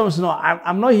 And I'm no,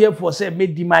 I'm not here for say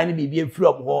make the money be free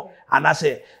of her. And I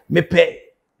say me pay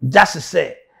just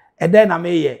say. And then I'm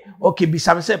here. Okay, be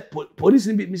some say police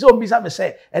me so be some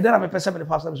say. And then I'm a person the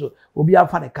first time so obi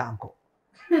afa the kanko.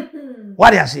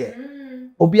 What do you say?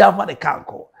 Obi afa the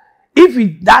kanko. If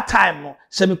in that time no,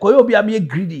 say me koyo obi am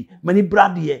greedy, many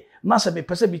brand here. Na se me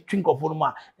pese bi twink of no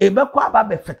ma e be kwa ba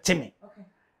be affect me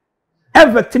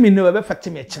affect me no be affect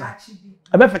me china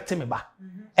e be affect me ba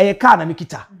e car na me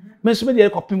kita me so me dey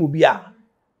copy mu bia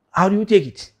how do you take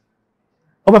it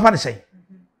o be fa ne say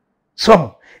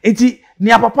so enti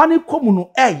ni apapa ne komu no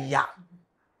eya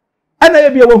ana ye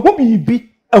bia wo hu bi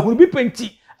ahuru bi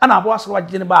penti ana abo asoro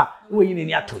agye ne ba wo yi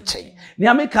ni ato chen ni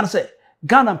American say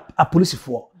Ghana a police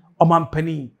for o man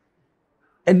pani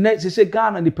and they say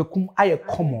Ghana ni pekum aye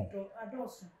common.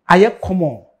 A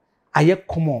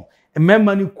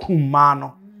memani kum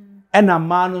mano. And a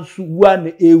man so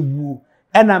one ewu.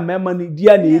 And a memani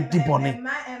dia ne dibone.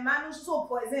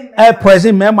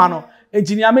 Poison memano.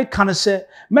 Engineer me can say,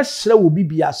 Mestre will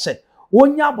be said.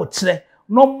 One yabotre,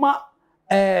 no ma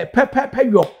pepe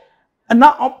yo. And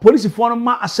now police for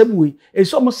ma assembly.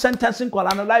 It's almost sentencing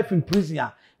Kolana life in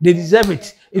prison. They deserve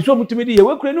it. It's what to me.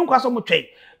 We couldn't know so much.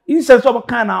 Instead of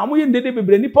kana amu yende de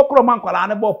bebre ni pokro man kwala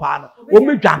ne bo pa no o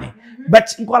medwane but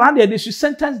nkwala they should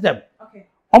sentence them okay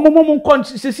omomom kon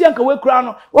sisi anka we kura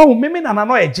no wo meme na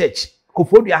no e judge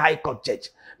Kofodua high court judge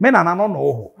me na no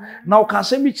ho na o kan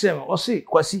se mi kire o se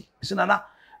kwasi se na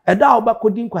eda o ba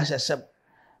kodin kwasesem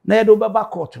na ye do ba ba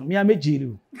court me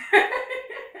amejiri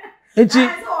enti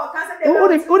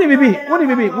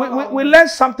we learn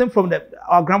something from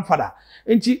our grandfather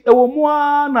enti ewo mu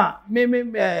na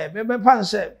me pan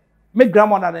say me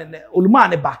grandmother ne oluma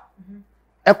ne ba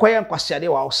ekoye nkwasiade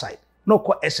wa outside no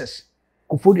ko SS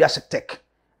Kofodua sectek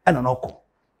ena no ko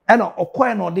ena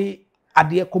okoye no de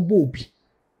ade ko bobi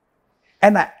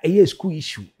ena eye school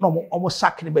issue no omo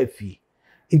sack ne ba fie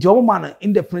enti omo man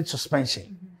indefinite suspension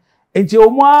enti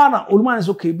omo na oluma ne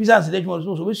so ke business de dwon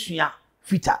so be sua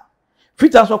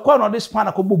fita so ko no de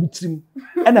span ko bobi trim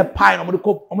ena pie no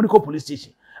omo de ko police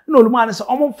station no oluma ne so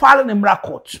omo file ne mra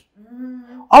court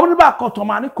Omni ba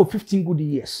kotomani ko 15 good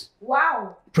years.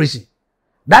 Wow. Prison.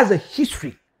 That's the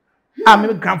history. I'm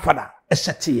my grandfather.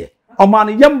 Esetiye.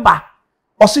 Omani yemba.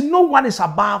 Osi no one is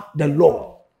above the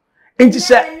law. And he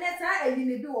said,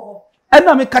 and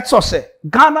I catch us say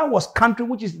Ghana was country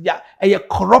which is a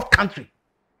corrupt country.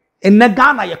 In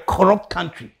Ghana, a corrupt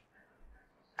country.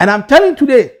 And I'm telling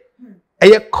today,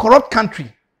 a corrupt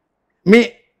country.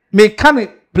 Me can't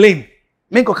blame.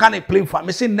 Me can't blame for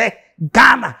me. Say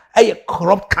Ghana, a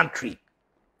corrupt country.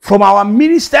 From our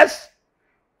ministers,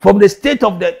 from the state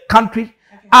of the country,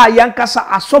 Yankasa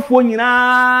Asofo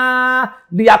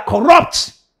they are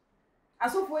corrupt.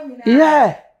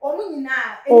 Yeah.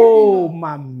 Oh,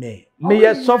 mamma. Me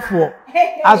Asofo.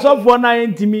 Asofo na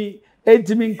intimi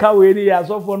nka weri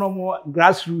Asofo no more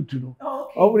grassroots no.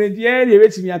 Okay.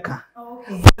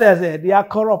 They are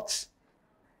corrupt.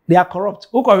 They are corrupt.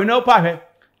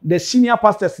 The senior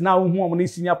pastors now who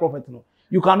senior prophet no.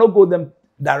 You cannot go them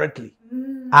directly.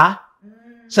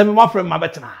 Send me friend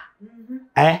Mabetna.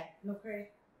 Okay.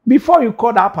 Before you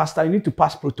call that pastor, you need to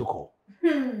pass protocol.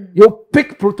 You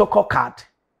pick protocol card,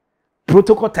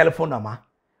 protocol telephone number.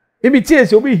 If it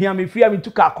is you'll be here, me free, I mean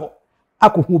to kako.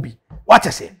 Ako hubi. What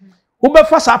I say? Ube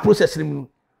first our process in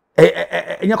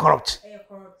corrupt.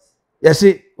 You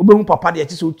see, ube papa de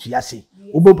ati so tuase.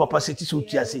 Ube papa se ti so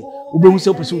tuase. Ube hu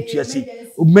se so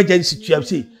tuase. Emergency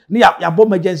tuase. Ni ya bo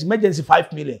emergency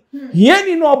 5 million. Here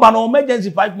ni no ba no emergency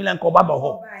 5 million ko baba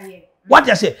ho. What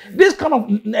you say? This kind of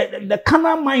the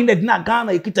carnal minded na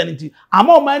Ghana ekitanity.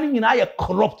 Ama man ni na ye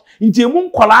corrupt. Nti emu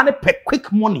nkola ne pe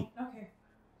quick money. Okay.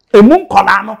 Emu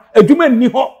nkola no adwuma ni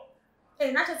ho.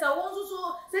 Na chese won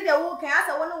so say the wo kan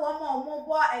asa won mo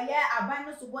bo eye aban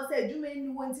no so bo say adwuma ni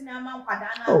wonti na ama nkwada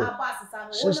na aba asesa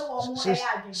no won mo eye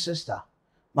adwuma. Sister,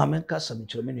 mamenka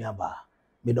samicho me nuaba.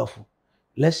 Medofo.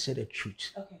 Let's say the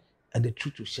truth. Okay. And the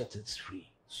truth will set us free.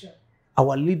 Sure.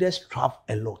 Our leaders travel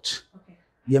a lot. Okay.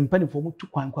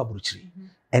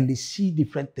 And they see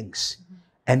different things.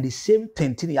 And the same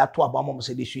thing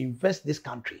say they should invest this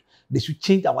country. They should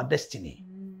change our destiny.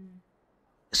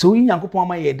 So in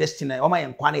Yankopoma destiny,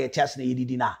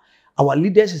 our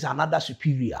leaders is another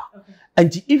superior. Okay.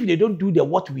 And if they don't do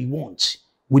what we want,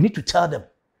 we need to tell them.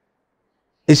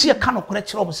 You see a kind of correct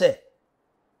job say,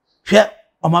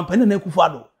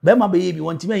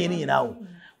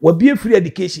 will be a free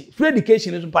education. Free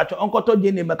education is part of Uncle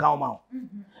Jane Macau.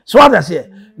 So what I say,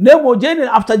 no more Jane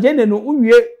after Jane no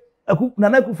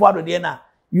Nana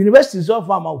universities of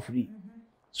farm free.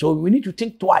 So we need to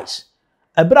think twice.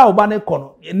 A brow banner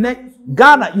corner in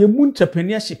Ghana, you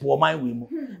entrepreneurship or my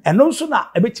women, and also now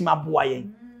a bit my boy.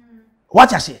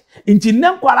 What I say, into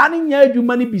them quarantine year you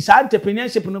money beside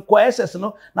entrepreneurship and coerces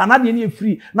no, Nanadian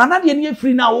free, Nanadian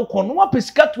free now, no one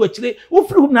pesca to actually, who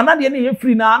flew Nanadian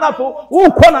free now, who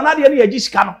call Nanadian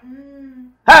Giscano.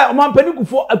 Hey, man, penny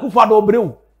for a Kufado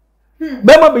brew.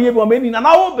 Bema be able many an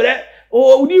hour bread,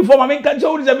 or would you for my main country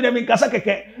in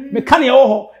Casacake,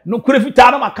 Mecania, no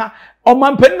Crifitana Maca, or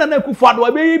man penny and a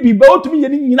Kufado, baby, both me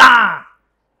and na.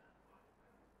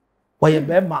 Why a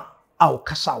bema, our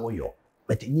Kasoa yo.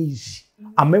 But easy.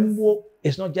 A membo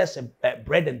is not just a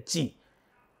bread and tea.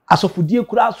 As of Fudia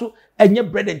Kurasu, and your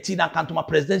bread and tea now come to my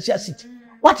presidential seat.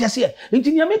 What you say?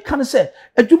 Engineer me can say,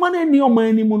 a human and your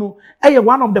money mono,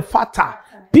 one of the fatter.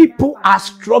 People are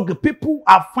struggling, people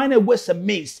are finding ways and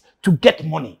means to get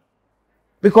money.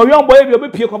 Because young boy, you'll be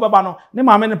Pio Cobano, ne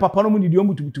mamma and papa no money to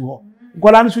her.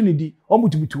 Gualansu nidi,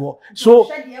 omutu her.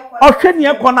 So,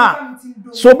 Oshenia Kona,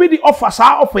 so be the offers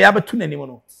are offer Yabatun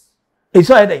anyone. It's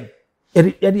all a day.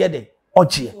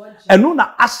 Ochi and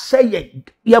nuna asay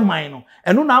ye mine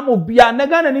and nuna mo bia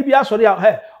nega na ni bia sorry out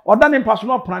here or done in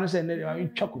personal plans and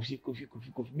then chuck of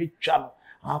me channel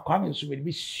come so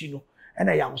be sino and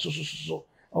I am so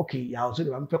okay ya so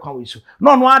dem pekwa we so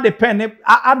no no the pen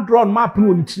I drawn map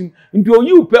no into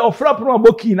you pay of frap no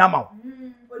boki na ma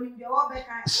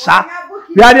sa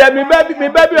ya me baby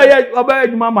oba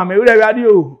mama me we ready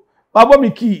o babo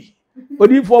me key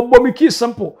Odi for Bobiki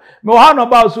simple. Me how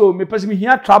about so me person me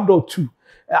here trap door too.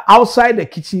 Outside the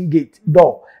kitchen gate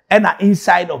door and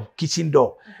inside of kitchen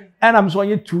door. Okay. And I'm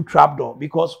so 2 trap door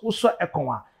because also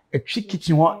a chick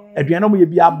kitchen one aduano mo ye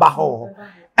bia ba ho.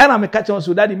 And I'm catch on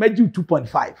so that made you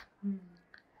 2.5.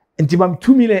 Until I'm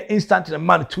 2 million instantly,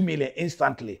 man 2 million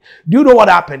instantly. Do you know what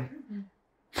happened?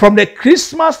 From the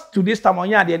Christmas to this time on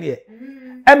year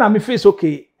and I'm face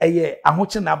okay a year I'm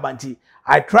watching that banty.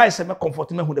 I try to make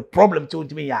comfort me with the problem to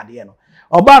me yard, you know.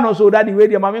 Obano so that the way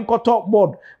the mammy got top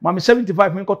board, mammy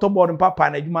 75 men got top board and papa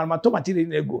and you man tomati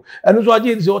didn't go. And also I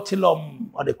did the otilum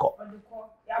or the cop.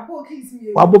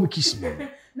 Wabo kiss me.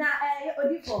 Now,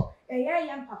 Odifo,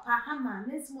 Yam papa hama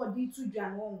nesmo di tu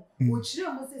dwan wo wo chire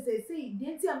mo se de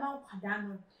nti ama nkwada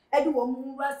no e de wo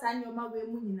mu rasa nyoma we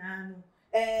mu nyina no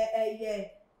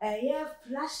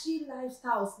flashy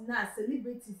lifestyles na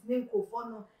celebrities ne nkofo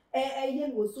no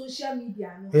no social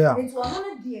media no it was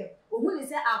one there ohun ni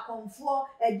say akonfo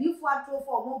edifo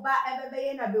atrofo mo ba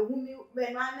ebebe na behumi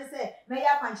be no ane say me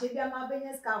ya kwanche bia ma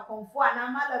benyes ka akonfo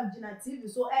ana malam gina TV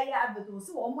so adverto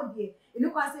so wo mo there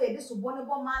inu kwa say de so bone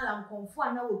bo malam konfo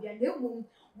ana wo bia na emum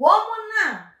wo mo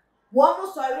na wo mo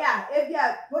sorry a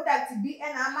ebia product bi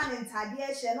na ama ne ntade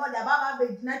e hye na o da baba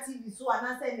be gina TV so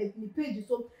ana say na page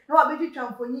so na wa be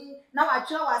twamfoni na wa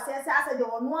twa wa say de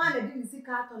ono ana di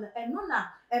nisika to na eno na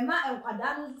ema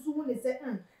enkwada no susu hu ne say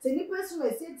se ni person we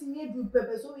say timi edu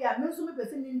pepe so we are me so me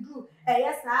person ndru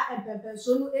sa empempe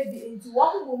so no ebi enti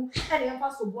wo bom e ne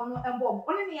mfa so bo no embo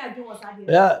oni ne adwen wo sa de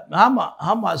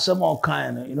hama some all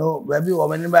kind you know baby wo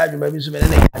mani ba adwen baby so me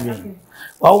ne adwen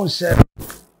wa won say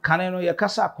kan no ye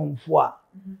kasa konfo a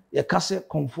ye kasa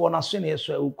konfo na so ne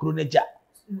yeso okuro ne ja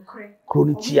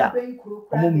kronitia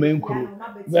omo menkuro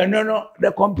no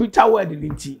the computer word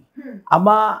linti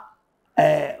ama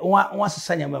won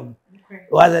asesanya mam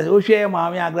was o hwe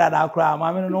maami agrada akra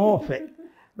maami no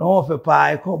ofe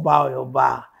pa e ko ba yo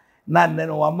ba na ne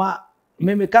no wama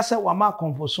me kasa wama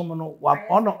konfo som no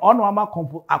ono wama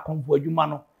konfo akonfo adwuma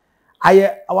no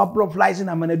aye our profiling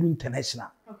amanadu international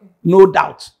no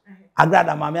doubt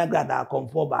agrada maami agrada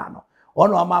konfo ba no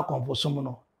ono wama konfo som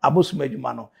no abosum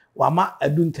adwuma no wama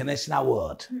adu international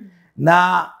world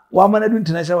na wama adu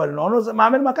international world no ono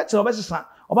maami maka che obesesa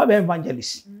oba be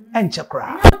evangelist enche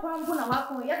kra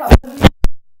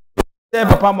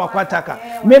papa mo kwataka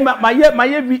me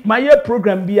maye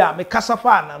program bia me kasa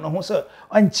fa na no ho se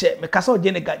enche me kasa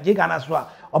jega na so a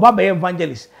oba be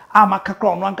evangelist maka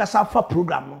kra no ankasa fa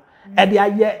program no e de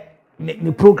aye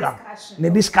ni program ni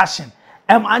discussion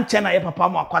anche na ye papa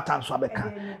mo kwata so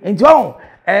abeka enti won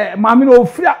maami no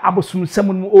ofiri abosum sem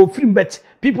no ofiri bet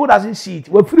people doesn't see it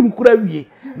we ofiri mkura wie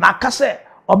na kasa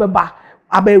obeba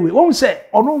abewe won say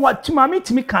ono wa timami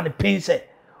timi kan pen say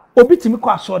obi timi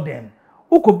kwa so dem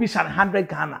ukobisa 100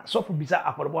 Ghana so for bisa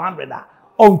affordable 100 a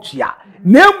ontua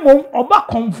nemo oba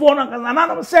konfo na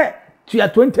kanana say tua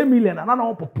 20 million na na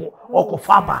opopo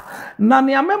okofaba na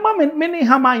ne amema meni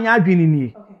hama anya adwini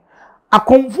ni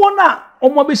akonfo na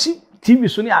omobesi TV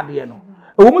so ne ade no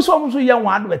ewo so ye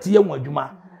won advert ye won adwuma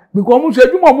because omo so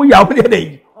adwuma omo ya omo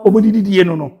dey obodididie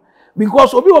no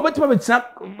because obi obetima betina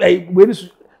we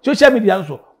social media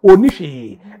so oni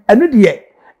hwe eno de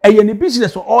eye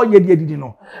business all ye de didi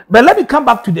no. But let me come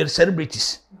back to the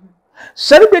celebrities.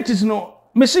 Celebrities no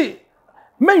me say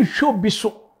men show bi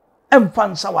so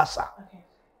emfansa wasa.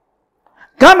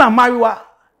 Ghana Mariwa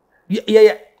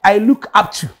I look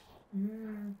up to.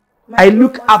 I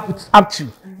look up to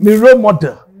me role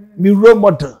model,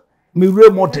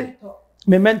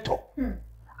 me mentor.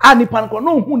 Ani pan ko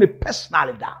no hu ne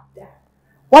personality da.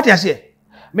 What you say?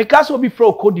 Me Kasoa be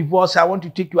from Côte d'Ivoire, I want to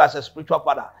take you as a spiritual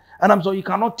father. And I'm sorry, you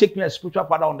cannot take me as a spiritual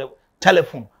father on the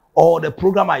telephone or the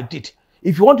program I did.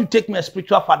 If you want to take me as a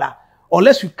spiritual father,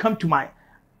 unless you come to my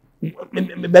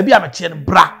maybe I'm a tien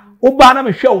bra. Oba na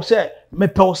me hwe say me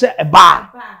pe say a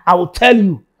bar. I will tell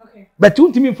you. Okay. But you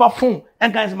me for phone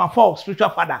and guys my for spiritual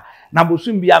father. Na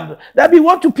bosum bi am. That be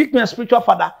want to pick me as spiritual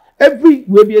father. Every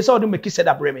we be say make it said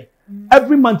abreme.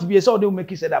 Every month be say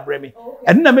make it said abreme.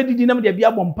 And na me didi na me dey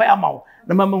bia bompa amaw.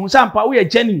 Na ma hu say ampa we ye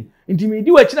genuine. Inti me di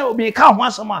wa kira obi ka ho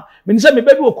asama. Me say me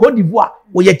baby wo Côte d'Ivoire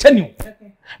wo ye genuine.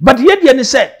 But ye dey ne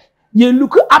say you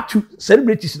look up to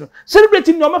celebrities no.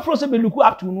 Celebrity no me from say be look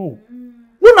up to no.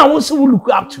 Who na won say we look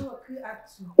up to?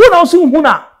 Who na say who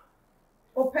na?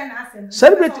 Open accent.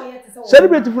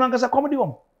 Celebrity from Ankasa comedy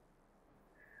home.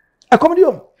 A comedy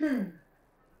home.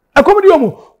 A comedy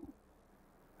home.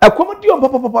 A comedy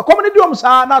papa comedy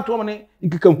sa na to me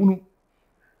nkeka hunu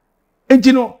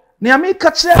enti no ne ame ka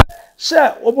kire se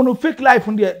obono fake life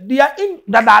there they are in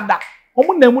dadada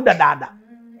omo na mu dadada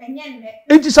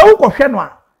enti sa wo kohwe no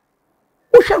a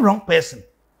wo hwe wrong person.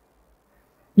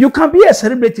 You can be a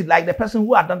celebrity like the person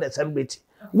who had done the celebrity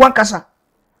one kasa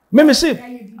me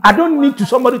say I don't need to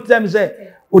somebody to tell me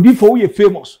say odi for we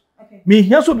famous me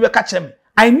here so be ka kire me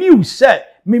I knew say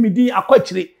me din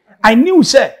akwachire I knew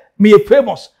say me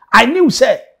famous. I knew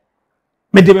say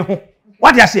me de me ho.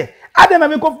 What you say? Adam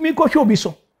me ko show bi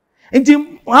so.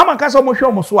 Enti Muhammad Kasoa mo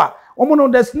show mo so a. Omo no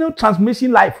there's no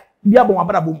transmission life. Bia bon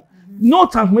abrabom. No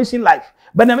transmission life.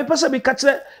 But na me person be catch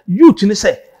youth ni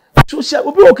say. Social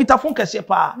obi okita phone kese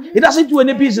pa. It doesn't do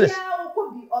any business.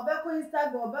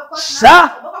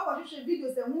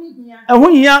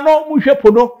 Ehun no mu hwe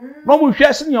pono no mu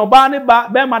hwe se ne oba ne ba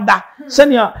be ma da se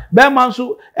ne be ma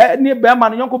nso ne be ma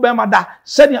no yonko be ma da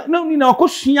se ne no ni na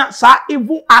okosua sa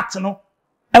evil art no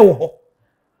ewo ho.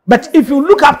 But if you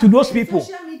look up to those people,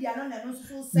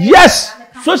 yes,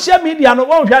 social media no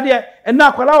one hwe de and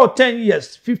na akwala o 10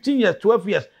 years 15 years 12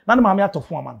 years na no ma me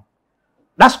atofo ama no.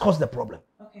 That's caused the problem.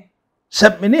 Okay. Se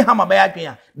meni hama be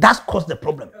adwen that's caused the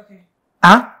problem. Okay.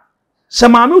 Se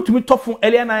ma me utumi tofo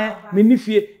elia na me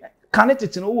nifie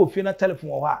connected no wo fie na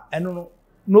telephone wo ha eno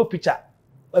no picture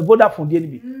a Vodafone de ni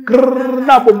bi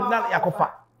na bom na yakofa.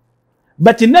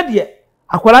 But in that year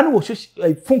akwala no wo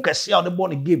phone kase o de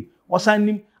born game o san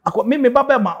nim akwa me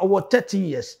baba ma over 13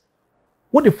 years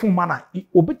what the phone man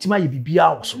obetima ye bibia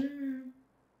wo so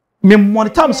me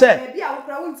monitor am say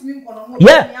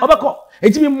yeah obeko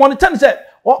enti me monitor say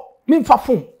o me fa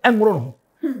phone enworo no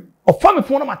o fa me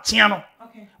phone na ma tia no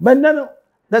but then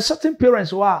there's certain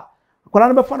parents who are akwala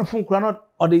no be fa no phone kura no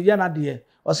o de ye na de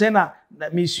o say na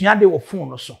me sua de wo phone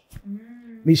no so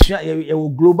me sua ye wo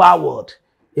global world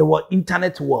ye wo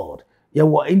internet world ye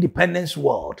wo independence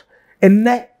world and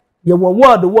ye wo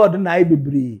world na e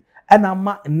bebre ena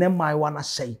ma enne mai wana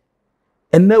say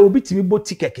enne obi timi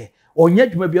boti keke onye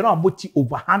dwuma bi na boti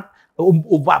over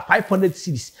 500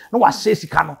 cities no wa say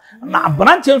sika no na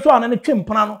branche nso ana ne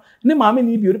twempana no ne maame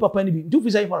ni bi ori papa ni bi ndu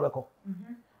fi say for beko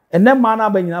enne ma na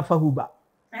ba nyina fa huba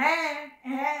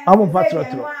amu patro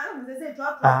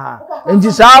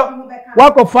nti sa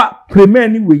wakofa premier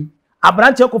ni we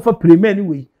abranche kofa premier ni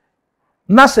we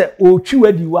na se otwi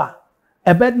wadi wa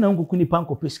ebed na nkuku ni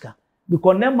panko pesca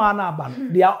because them man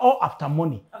aban they are all after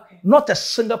money. Okay. Not a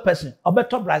single person.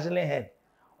 Obeto Brazilian head,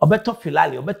 obeto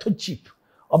Filali, obeto cheap,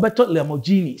 obeto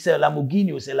Lamborghini, say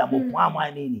Lamborghini, say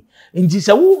Lamborghini nini. Inji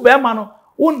say who be man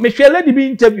me hwe lady be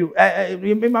interview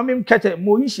me catch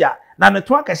Moisha na me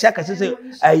to akase say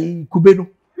ai kubenu.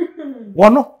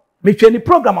 Wono me hwe ni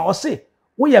program o say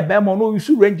we ye be man no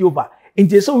use Range Rover.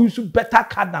 Inji say we use better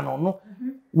car than no.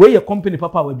 We your company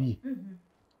papa we be.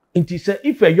 Inji say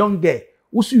if a young girl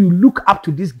also you look up to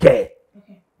this girl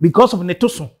because of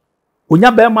netoso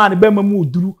onya be ma ne be ma mu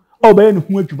oduru o be ne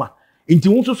hu adwuma nti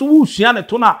wonso so wo sua ne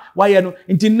to na waye no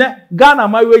nti ne Ghana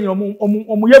ma we nyom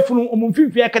yefunu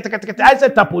mfimfia ketekete I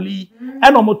said tapoli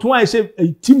e no moto I say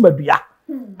timbadua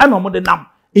e no mo de nam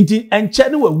nti enche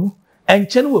ne wawu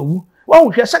wo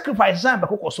hwe sacrifice san be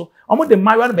kokoso o mo de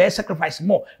mayo na be sacrifice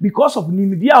more because of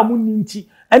nimidia o mo ninti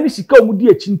ani sika o mo di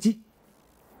achi nti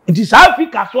nti sa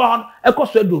Africa so on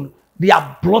ekoso do they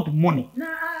are blood money. Nah,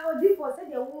 Odifo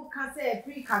said they will cancel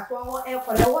free Kasoa or air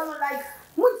for the one like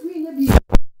what mean be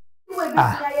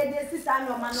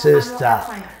sister.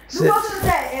 Because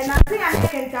and I think I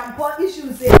can tampon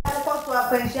issues say cost to a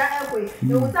pension airway.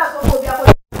 You will start to go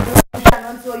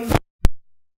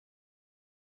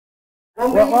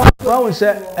What was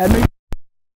said?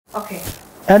 Okay.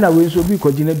 And I will so be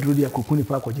coordinated through the Kokuni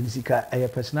Park a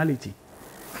personality.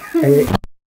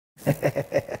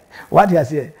 What you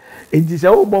say? It is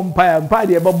a bomb pie and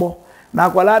pie bobo. Na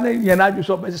kwala na ye na adwo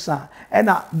so besa e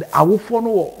na awofo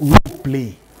no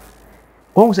play.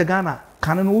 Won se Ghana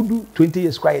kan no udu 20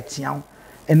 years quiet tian.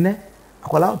 Enne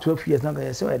akwala 12 years na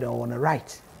ga say we dey on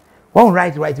right. Won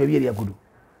right be be dey akodu.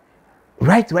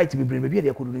 Right be be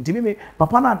dey akodu. Nti me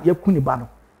papa na yakuni ba no.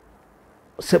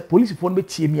 Se police fo no be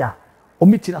tie mi a, o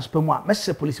meti na spam a, me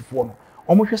se police fo no.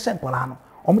 O mo hwe se nkwala no.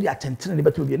 Omo dey attention na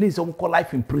beto be na say omo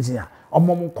life in prison a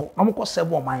omo ko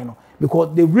serve o man no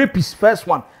because the rape is first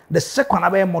one the second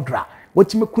abey murderer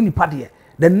wetin me ku nipa de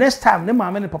the next time ne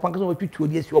maame ne papa nkaso we twitu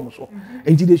odi esi omo so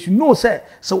and they should know say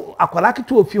so akwala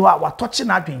keto ofi ho a wa touch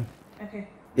na adwen okay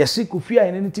yes ku fi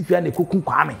a ne ti fi a ne kokun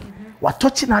kwame wa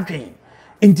touch na adwen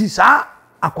enti sa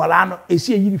akwala no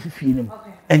esi eyi ni fifie nim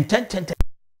and 10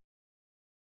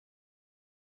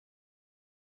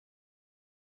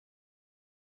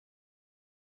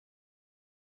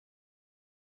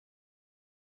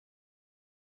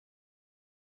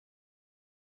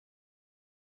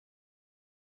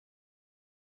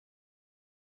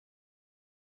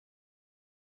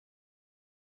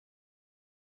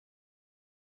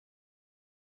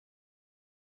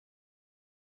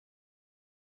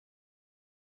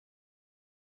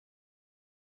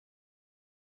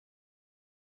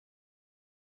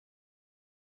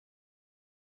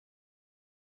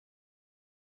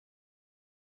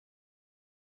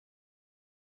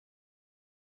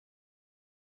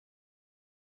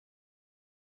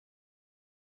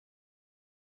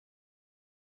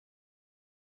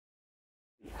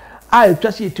 I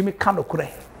just see to me kano kure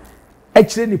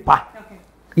ekire nipa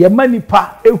ye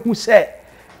manipa ehu say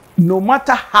no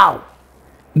matter how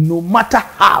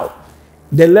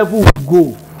the level will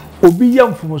go. Obi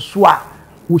yam from Swa,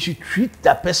 we should treat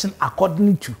that person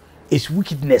according to his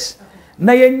wickedness.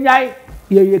 Na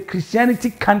ye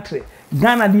Christianity country.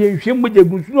 Ghana the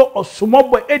Shemojegu no or small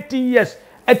boy 18 years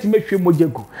at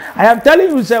Meshemojegu. I am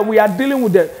telling you, sir, we are dealing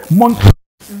with the monkey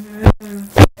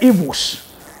evils.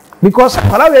 Because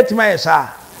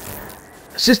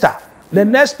sister, the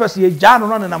next person is John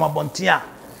on and Amabontia.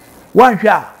 One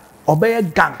here, obey a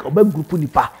gang, obey group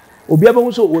nipa. Obi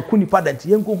aba so we kunipa that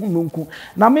yenko hu nonku.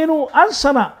 Na me no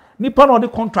answer na nipa no the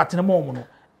contract na mo no.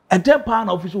 E dey pa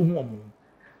na office hu omo.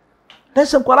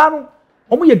 That's nkwara no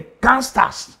omo ye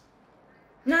gangsters.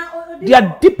 They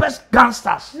are deepest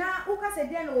gangsters. Na uka se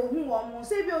dey na ohu omo.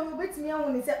 Se bi o betimi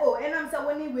ehun ni se oh enam se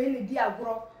woni we ni di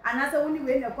agoro. Ana se woni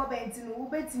we na ko benti no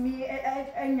betimi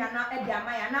enya na e di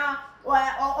amaya na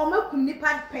omo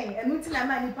kunipa pen enu ti na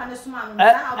ma nipa ne soma no.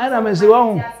 Ana me se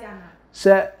wo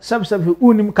se sub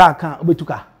unim ka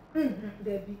obetuka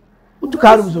debi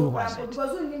utuka ru so kwa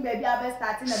because unim baby abe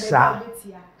starting na baby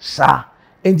obetia sa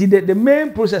and the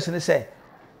main process is say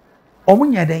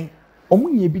omunya den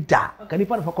omunya bi da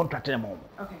kanipa no for contract na mo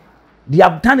okay they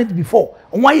have done it before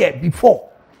one year before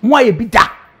bi da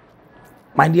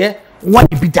my dear one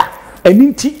year bi da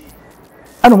eninti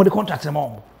ana mo the contract na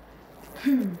mo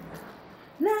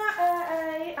na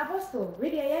apostle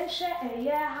we dey yen share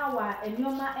hawa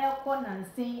enyoma elko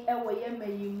nansin ewo ye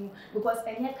mayimu because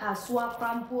enye Kasoa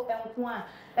krampo enko a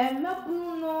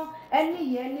emabunu no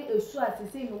eni ye ni esu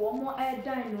atese ni wo mo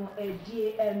edan no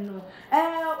edie eno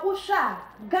wo sha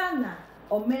Ghana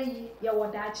omeyi ye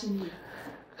woda achini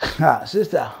ha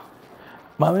sister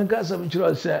mama nka so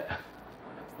chiro se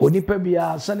onipa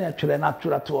bia sane atwere na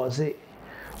atwera to ose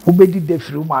ubedi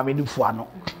defiri mama ni fu ano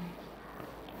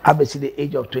abesi the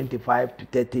age of 25 to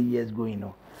 30 years going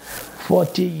on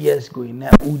 40 years going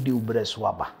na udi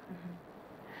ubreswaba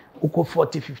uko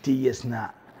 40-50 years na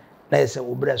say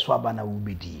ubreswaba na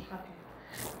ubedi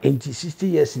enti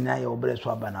 60 years na ya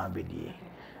ubreswaba na ubedi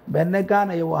benne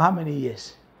Ghana you how many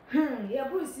years ya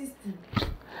bu 60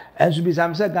 enso bi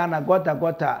sam say Ghana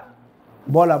gota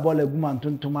bola guma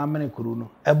ntuntum amene kuru no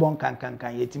ebon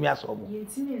kankan yetimi asobo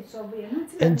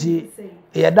enti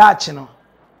ya daachi no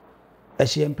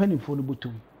ehye mpanifo no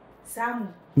butum samu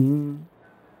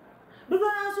dudu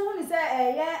na so huni se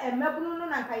emabunu no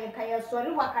na kaya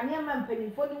sori wakane ma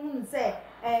mpanifo no huni se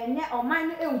nye oman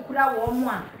no enkura wo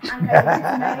mo a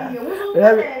anka ye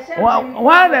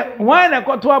wana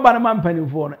koto aba na ma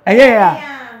mpanifo no ya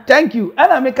thank you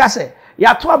ana me ka se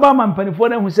ya to aba ma mpanifo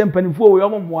no hu se mpanifo wo yo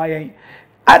mo ayen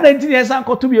ada ntini esan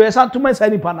koto bi esan tuma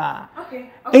sani pana okay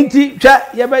enti twa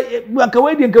ye be anka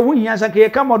we di anka hu hia saka ye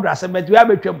ka modra se bet we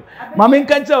abetwam mama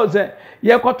nka nte o se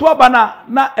ye koto aba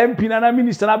na MP na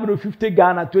minister na be 50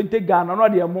 Ghana 20 Ghana no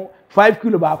de mo 5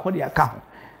 kilo ba ko de aka ho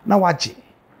na waje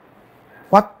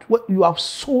what you have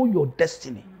sown your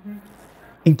destiny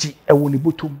enti ewo ni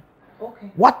botom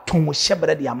okay what ton wo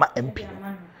shebere de ama MP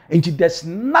enti there's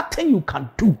nothing you can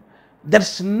do,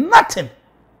 there's nothing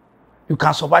you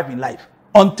can survive in life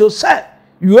until say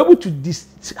you able to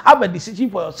have a decision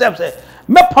for yourself. Say,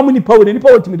 me pamuni power, any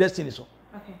power to me destiny so.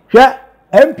 Okay. Yeah,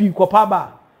 MP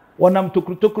kopaba, wanam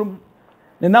tokrum,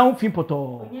 ne na un fin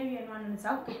poto.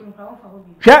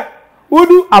 Yeah,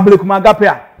 udu ablekuma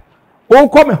gapia. O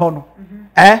come ho no.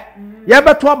 Ye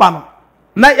beto aba no.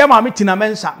 Na ye ma me tina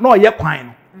mensa, na ye kwan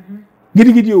no.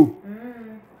 Gidi o.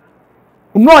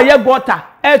 No ye gota,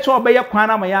 e to obe ye kwan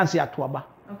na ma yanse ato aba.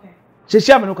 Okay.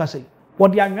 Sesi ame no ka say.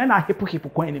 What the anwen na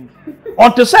hipo kwan nim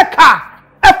onto se car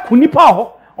ekunipa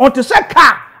ho onto se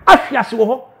car ahwiase wo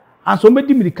ho anso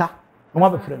medi mirika no ma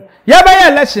be frem ye be ye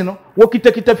election no wo kita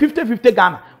 50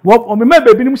 Ghana wo me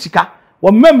bebi nim sika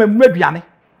wo me aduane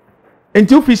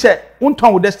enti ofi se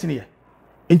unton wo destiny ye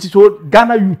enti so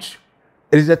Ghana youth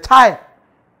it is a time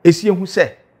esi ehu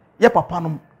se ye papa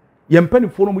no ye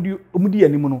mpanifo no mudi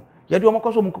anim no ye de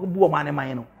omokoso omokobu o mane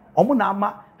man no omo na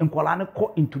ama nkola ne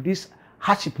ko into this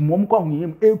hardship mom kwa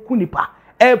hunyem ekunipa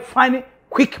find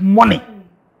quick money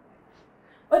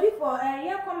odi for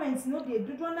your comments no dey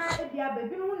do na e bia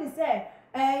baby no ni say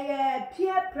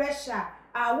peer pressure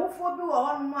awofo bi wo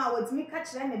hono a wotimi ka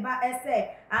kire ne ba say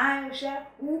hwe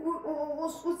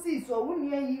u si so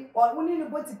wuni yi wuni ni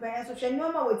boti pen so hwe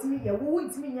nyoma wotimi ye wo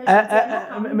wutimi nya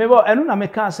mebo enu na me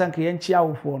ka asan ke yenchi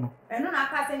awofo no enu na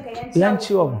ka asan ke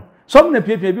yenchi awofo some na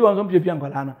piepie bi won some piepie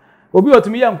nkwala na obi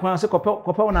otimi ye nkwan se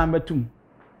kope na ambatum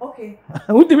okay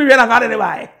utimi we na ka de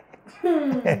bai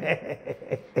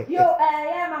yo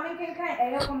yeah mama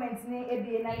kan comment ni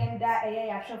ebie na yenda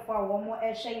ya hwefo a wo mo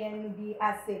hwe yen bi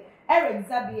ase Eric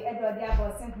Zabi Edward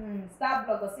Abosin star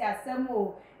blog say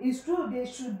asemo it's true they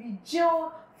should be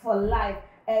jailed for life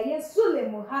yes Sule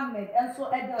Muhammad and so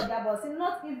Edel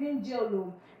not even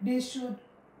jail. They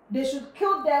should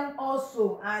kill them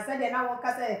also. And said they now want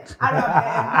to say Arab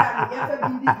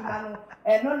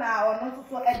and no now or not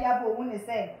so Ediabo when they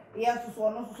say yes so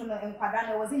no so and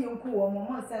Padana was a young cool or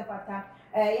Momon Senpata.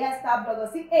 Yes, star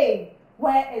blogger see hey,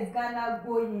 where is Ghana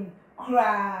going?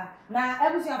 Cr'y. Now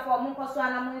everything for Munko so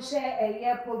and share a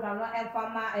year program no and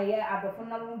farmer a year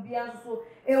adofona mbian so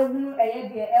ehunu a year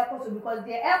the airport because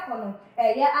the airport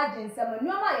a year agent some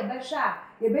nyoma ye behwa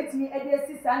ye betimi ede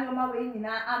sisa nyoma we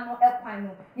nyina ano ekwan no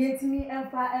yentimi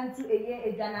emfa entu a year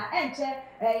edwana enche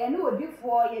ye no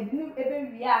odifo ye dinu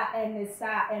ebe wi a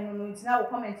enesa eno no ntina wo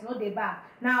comment no dey ba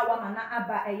na wa mana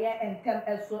aba a year entem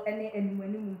eso ene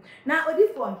enumanimu na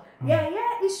odifo ye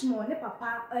S0n ne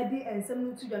papa ede ensem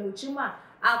no tu dwa no chima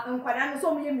nkwada no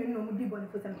so mo ye menu no di boni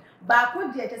fotem ba ko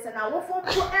die tese na wo fo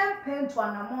ko empen to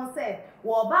anamon se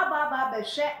wo ba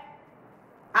behwe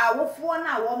awofo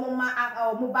na wo mo ma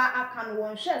mo ba aka no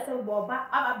won hwe se wo ba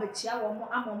aba bechia wo mo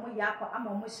amomo yakọ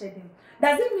amomo hyedem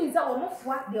does it mean that wo mo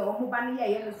foa de wo mo ba no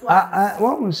ye no so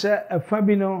wo se afa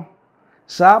bi no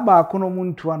saa ba ko no mu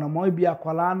nto anamon bi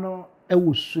akwala no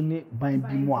ewusu ne ban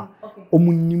bi mu a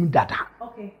omunyim dada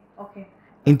okay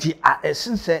nti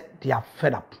since they are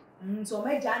fed up so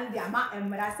me jan di ama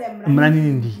emra se emra ni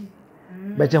ndi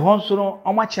but hon so no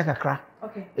oma che kakra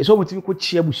okay so mo timi ko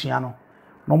chia busua no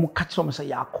no mo ka kire mo se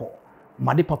yakọ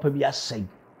ma de papa bi asai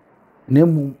na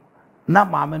mu na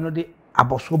maame no de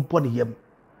aboso body yam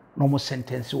no mo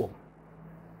sentence wo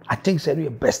I think say no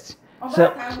best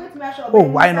so oh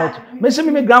why not me say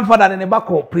me grandfather in back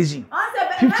of prison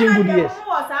 15 good years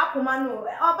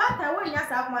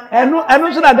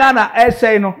enu so na Ghana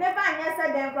essay no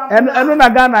enu na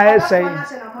Ghana essay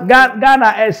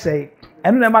Ghana essay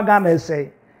enu na ma Ghana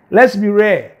essay let's be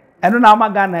rare enu na ma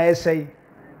Ghana essay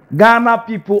Ghana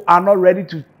people are not ready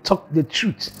to talk the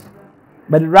truth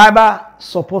but rather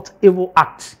support evil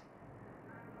acts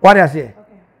what I say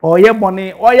oye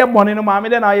money no ma me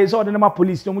dey na ye so de ma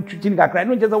police no mu treat ni kakra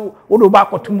no nje say wo do ba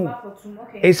kotumu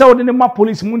e say wo de ma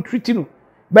police mu treat no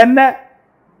benne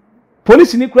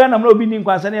police ni kura na mo obi ni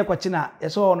nkwansa na ye kwachi na ye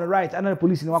so on the right and the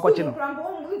police ni wakwachi no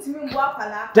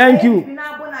thank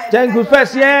you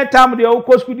first yeah time the o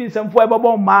school din semfo e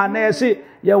bobo ma na ye say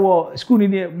ye wo school ni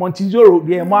Montezoro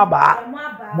de mo aba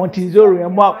Montezoro ye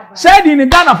mo say di ni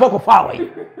Ghana for ko fa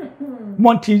we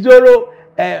Montezoro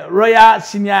Royal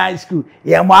Senior High School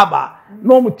ye mo aba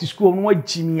no mu to school no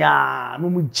jimia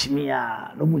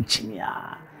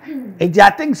and I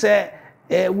think say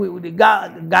the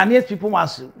Ghanaian people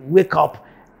must wake up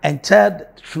and tell the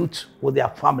truth with their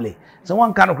family. So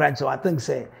one kind of crime, so I think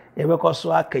say because so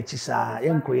akechisa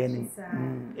yenkoyeni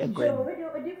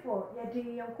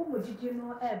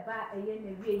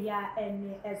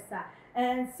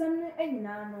and some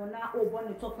no na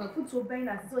obon talk na foot ben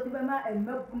na so the bema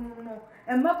emabunu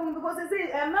no because they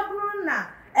say emabunu na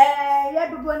ya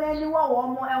dodo na ni wo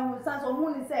mo ehun san so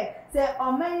mu ni say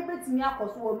o man betimi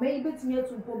akoso o man betimi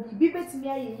atumpo bi betimi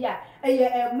ayeyi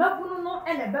a emabunu no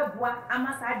e na beboa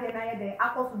amasa de na ye de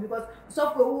akoso because so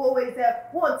for who always say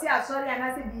wo ti asori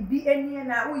ana say bibi eni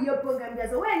na wo ye program be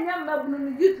say we nya emabunu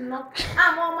no youth no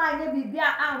am ma anya bibi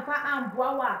a amfa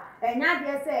amboa wa enya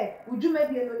de say ujume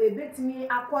bi no le me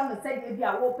akwa no said e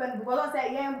bia open because I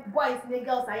say young boys and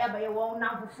girls aya ba ye won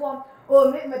na perform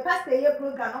oh me pastor ye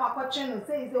program no akwa no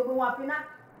say is obo wa fina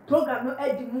program no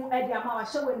edi ama wa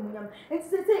hye wani munyam enti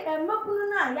say emapunu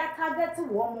na ya target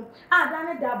wo mo ada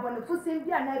ne da bone fusem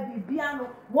bia na bibia no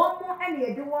wo mo ene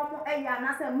ye de wo mo eya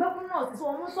na say emapunu no so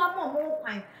wo mo so mo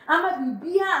kwan ama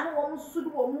bibia no wo mo susu do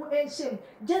wo mo ehiem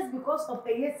just because of a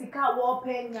yesika wo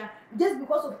penya just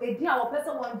because of a dia wo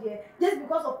person one day just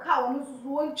because of car wo susu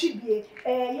won twibie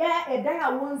dan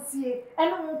a won sie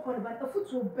ene wo kon ba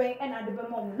afutu ben ena de be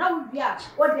mo na wo bia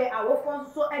wo de awofo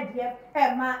so ede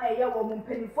ma eye wo mo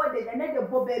mpeni for the another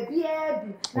bobe bi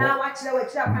na wa kire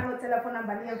kan telephone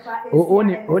number ni emfa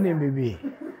oni baby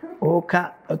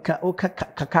oka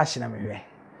cash na me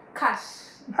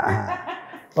cash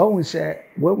we say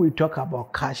when we talk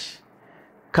about cash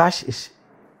is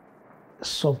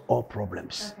solve all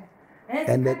problems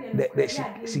and the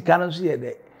sikanonso is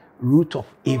the root of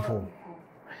evil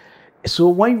so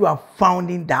when you are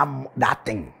founding that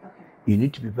thing you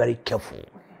need to be very careful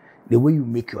the way you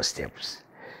make your steps.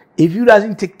 If you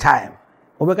doesn't take time,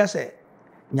 obeka say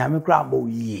nyame kra mbo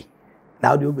yi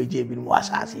na odi obeje bi no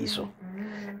asase so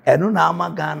eno na ama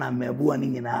Ghana mebu ani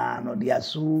nyina no they are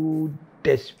so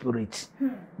desperate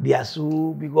they are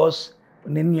so because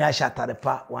nenu ya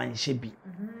shatarepa wan shebi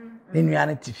nenu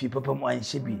ya tifi papa mo wan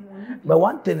shebi but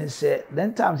one thing is say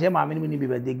then times here mama ni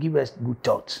bi they give us good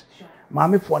thoughts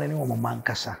mama for ni wo mama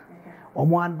nkasa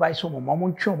omo advice omo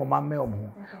ntwe omo mamme omo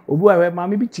obu a we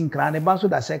mamme bi tinkra ne ba so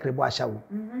da secret bo ahya wo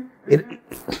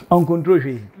on control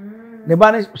hwe ne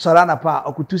ba ne sarana pa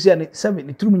okutusi ne 7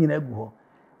 ne turum nyina agu ho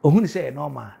ohun se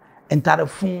normal entare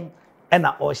fun e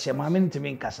na o hye mamme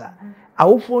ntimi nkasa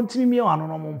awofo ntimi mi wano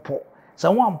no mpo se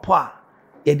won mpo a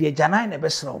ye de agyanan na be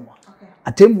sra omo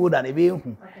atembu da ne be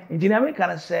hu engineer me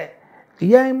kan se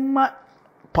ye ma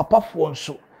papa fo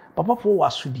nso papa fo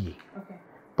wasudie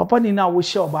papa ni na wo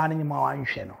hye oba ne nyima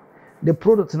wanhwe no the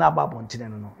product na aba bontene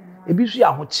no ebi so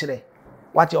ya ho kire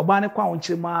wate oba ne kwa ho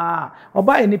kire ma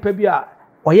oba ye nipa bi a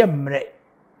oye mre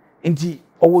nti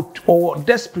owo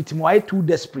desperate mo ay too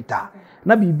desperate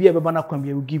na bibi e beba na kwa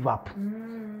bi give up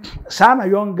sana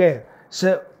young girl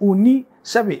se uni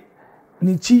sebe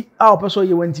ni ti a opeso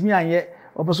ye wantimi anye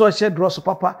opeso hye dross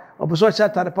papa opeso hye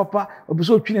tare papa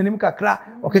opeso twina nim kakra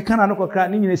okeka na no kakra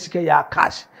ni nyina sika ya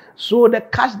cash. So the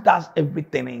cash does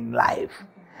everything in life.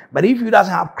 But if you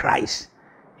doesn't have Christ,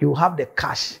 you have the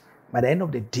cash. By the end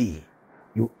of the day,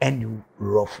 you end you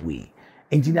rough way.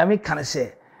 Engineer me can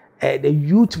say the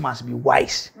youth must be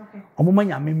wise. Omo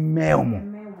nya me memo.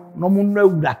 No mo na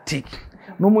wura take.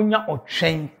 No mo nya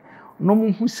otwen. No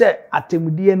mo hu se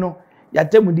atemudie no, ya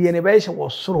temudie ne be hye wo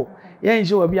soro. Ye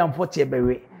nhye obi amfote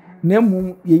ebewe.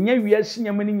 Nemu yenya wiase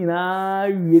nyama ni nyina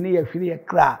wie ne ya hwire ya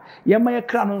kra yema ya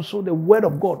kra no so the word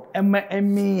of God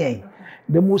emme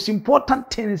the most important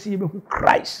thing is you who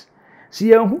Christ see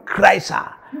who Christ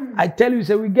are. I tell you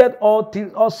say we get all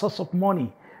things, all sorts of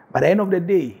money, but at the end of the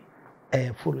day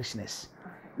foolishness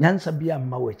nyansa bia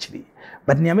ma wachiri.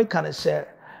 But niame kan say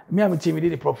me am team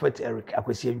the prophet Eric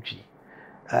akwesi ntwi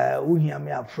wo hia me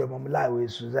afrem am live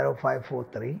with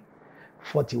 0543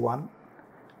 41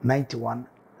 91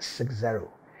 60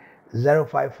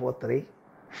 0543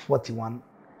 41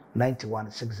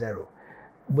 91 60.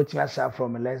 But you are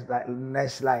from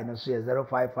next line also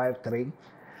 0553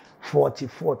 40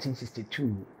 14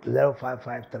 62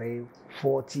 0553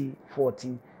 40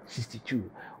 14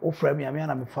 62. O frame me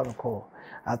na me fa me call.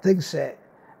 I think say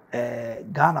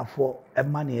Ghana for a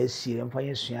money esi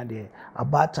mfanye sua de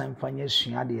about time mfanye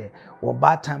sua de o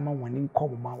bad time man wani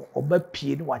kom ma oba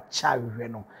pie ni wa cha hwe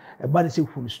no e ba se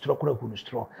hunu stro kora hunu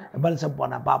stro e ba se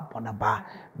bona ba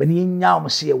be ni nya o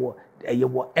se ye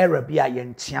wo era bia ye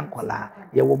ntia nkola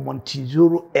ye wo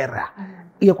Montezoro era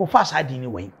ye ko fa sa di ni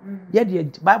wen ye de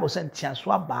Bible say ntia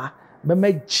so aba be ma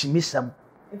chimisam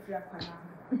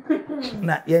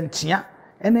na ye ntia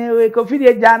ene we ko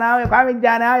fidie jana we kwa me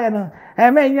jana ya no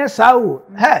me nya sawo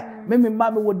me ma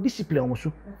me wo discipline wo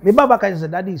so me baba ka say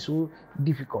daddy is so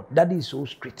difficult, daddy is so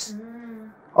strict.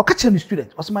 O ka tell me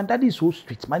student o say my daddy is so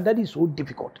strict, my daddy is so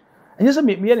difficult. And you say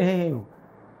me hey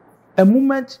a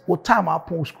moment wo time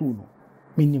upon school no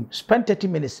minimum spend 30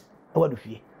 minutes over the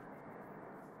fee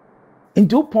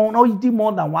into pon now you did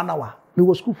more than 1 hour me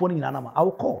was school for ni na I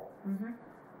will call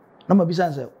na ma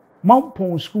bisa say man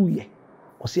pon school ye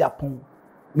o say apon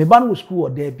me ban wo school or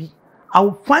there be I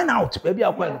will find out baby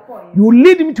you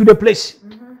lead me to the place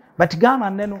but Ghana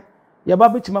neno ya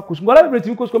baba tima ko school ngora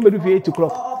be ko be do 8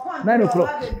 o'clock 9 o'clock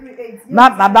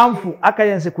na damfu aka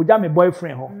yen se kuja me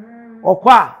boyfriend ho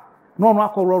okwa no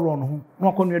akoro no ho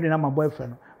no akonu yede na my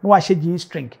boyfriend no wa hye jean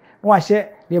string no wa hye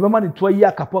ne be ma ne to yi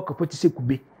akapo ti se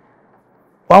kube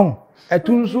won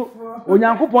etunso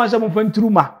onyankopon se mo fa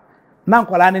nturuma na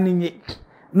nkwala ne nye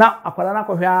na akwala na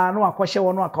kohwa no akohye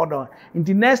wo no akodo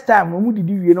nti next time no mu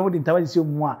didi wie no wo de ntawa se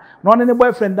mu a no ne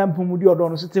boyfriend dampu mu di odo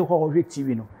no sete ho hwe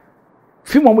TV no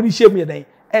film mo di shame ye dan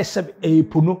esebe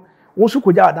epono wo su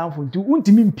koja adamfo nti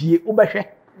untimi mpie wo behwe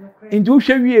nti wo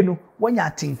hwe wie no wonya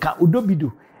atinka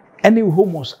odobido ene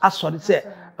homos asori se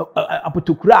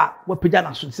apotokura wo peja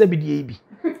na so se bi die bi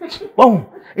wo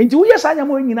nti wo yes anya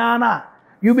mo nyina na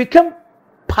you become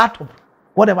part of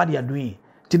whatever they are doing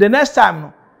till the next time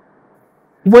no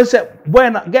boy say boy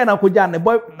na get na koja ne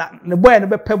boy ne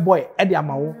be pe boy e de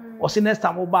amawo o say next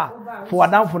time wo ba for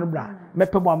adamfo no bra me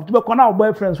pe boy to be kona wo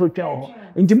boyfriend so twa ho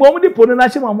nti mo di pono na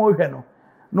hye ma mo hwe no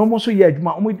no mo so ye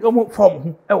adwuma o form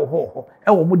ho e wo ho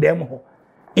e wo mo dem ho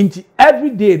nti every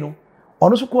day no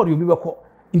ono so call you be ko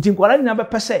nti nkwara nyina be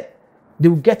pese they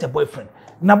will get a boyfriend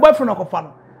na boyfriend okofa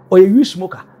no o ye use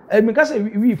smoker e me ka say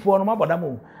we for no maboda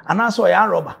mo ana so ya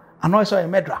robber ana so ya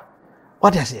medra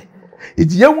what I say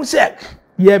it ye hu say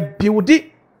ye build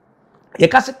ye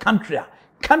ka say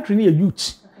country ni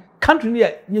youth country ni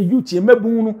ye youth ye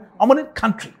mabun no omo ni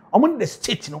country omo ni the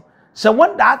state no so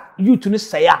when that youth ni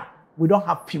say we don't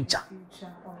have future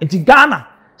in Ghana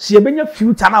see ye benya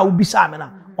future na obisa me na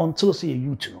until say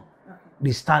youth no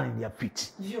they stand in their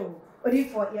feet Odi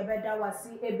for Yabeda wasi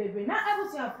ebebe na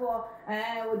ebusia for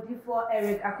odi for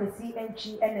Eric Akwesi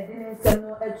enchi ene dinin nsem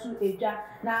no etu eja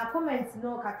na comment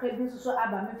no kakra bi so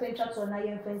aba me fencha to na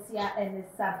yen fancy ene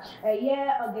sa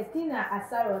Augustina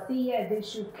Asaro say they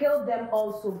should kill them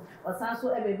also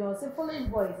osanso ebebe o say foolish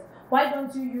boys, why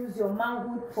don't you use your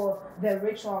manhood for the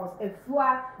rituals? If you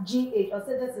are GH or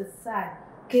say this is sad,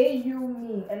 KU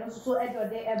me and also Edward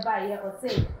they ever here or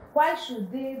say why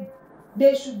should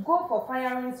they should go for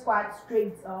firing squad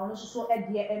straight also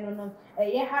at the end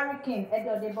hurricane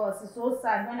Edward they boss is so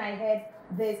sad when I heard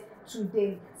this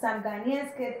today. Some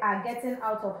Ghanaian kids are getting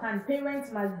out of hand.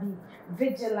 Parents must be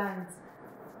vigilant.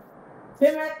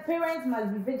 Parents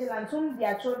must be vigilant whom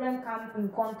their children come in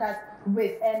contact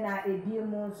with a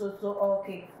BMO so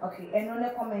okay and on a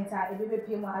commenter a baby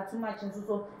PMO too much and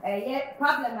so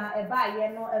problem a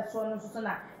buy no S0n so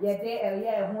na ye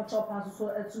ho chop and so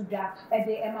to da e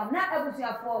de am na able to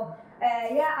afford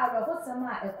our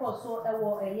hosama e course so e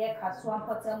wo Kasoa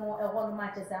potamo e ho no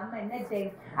matches am na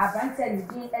dem abranted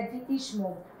ni din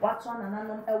Ishmo what one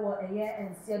ananom e wo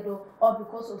ensiedo or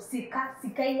because of sika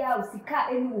ya o sika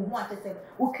eni wo ho atese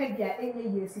wo ka bia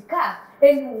enye ye sika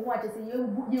eni wo ho atese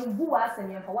ye mbu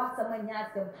asem ye fa wasam anya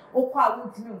asem okwa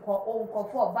wontimi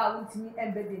nkofo ba wontimi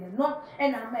embebe no e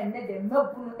na ma ne dem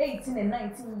mabunu 18 and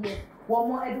 19 years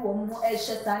womo edi womo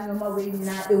ehweta nyoma we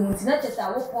nyina ehunti na cheta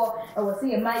wofo e wo se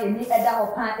ye ma ye ni eda ho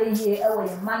pa ehie e wo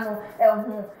ye ma no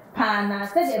ho pana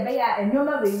said the beya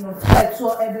enyoma we no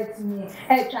eto ebetimi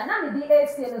etwa na me di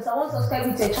S0n so won subscribe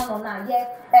to the channel na ye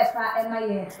efa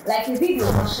emaye like a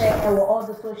video no share all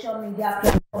the social media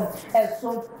platforms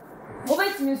so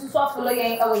Mobile to news so follow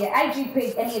your IG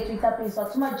page and your Twitter page so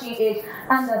KìIIed_.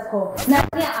 Now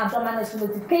here abdominal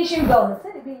notification bell.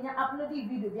 Say the being upload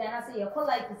video be and say you call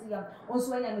like to see them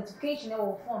also when your notification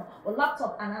or phone or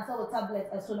laptop and answer or tablet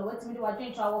so no wait me do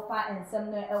join travel far and some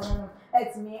no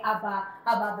et me aba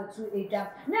the 2 age.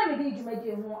 Now me di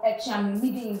jumedi ho e chia me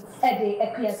meeting e de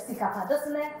e clear sticker pa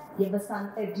dosne ye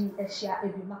besan e di e share e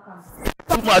bi makam.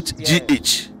 Too much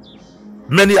GH.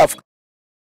 Many have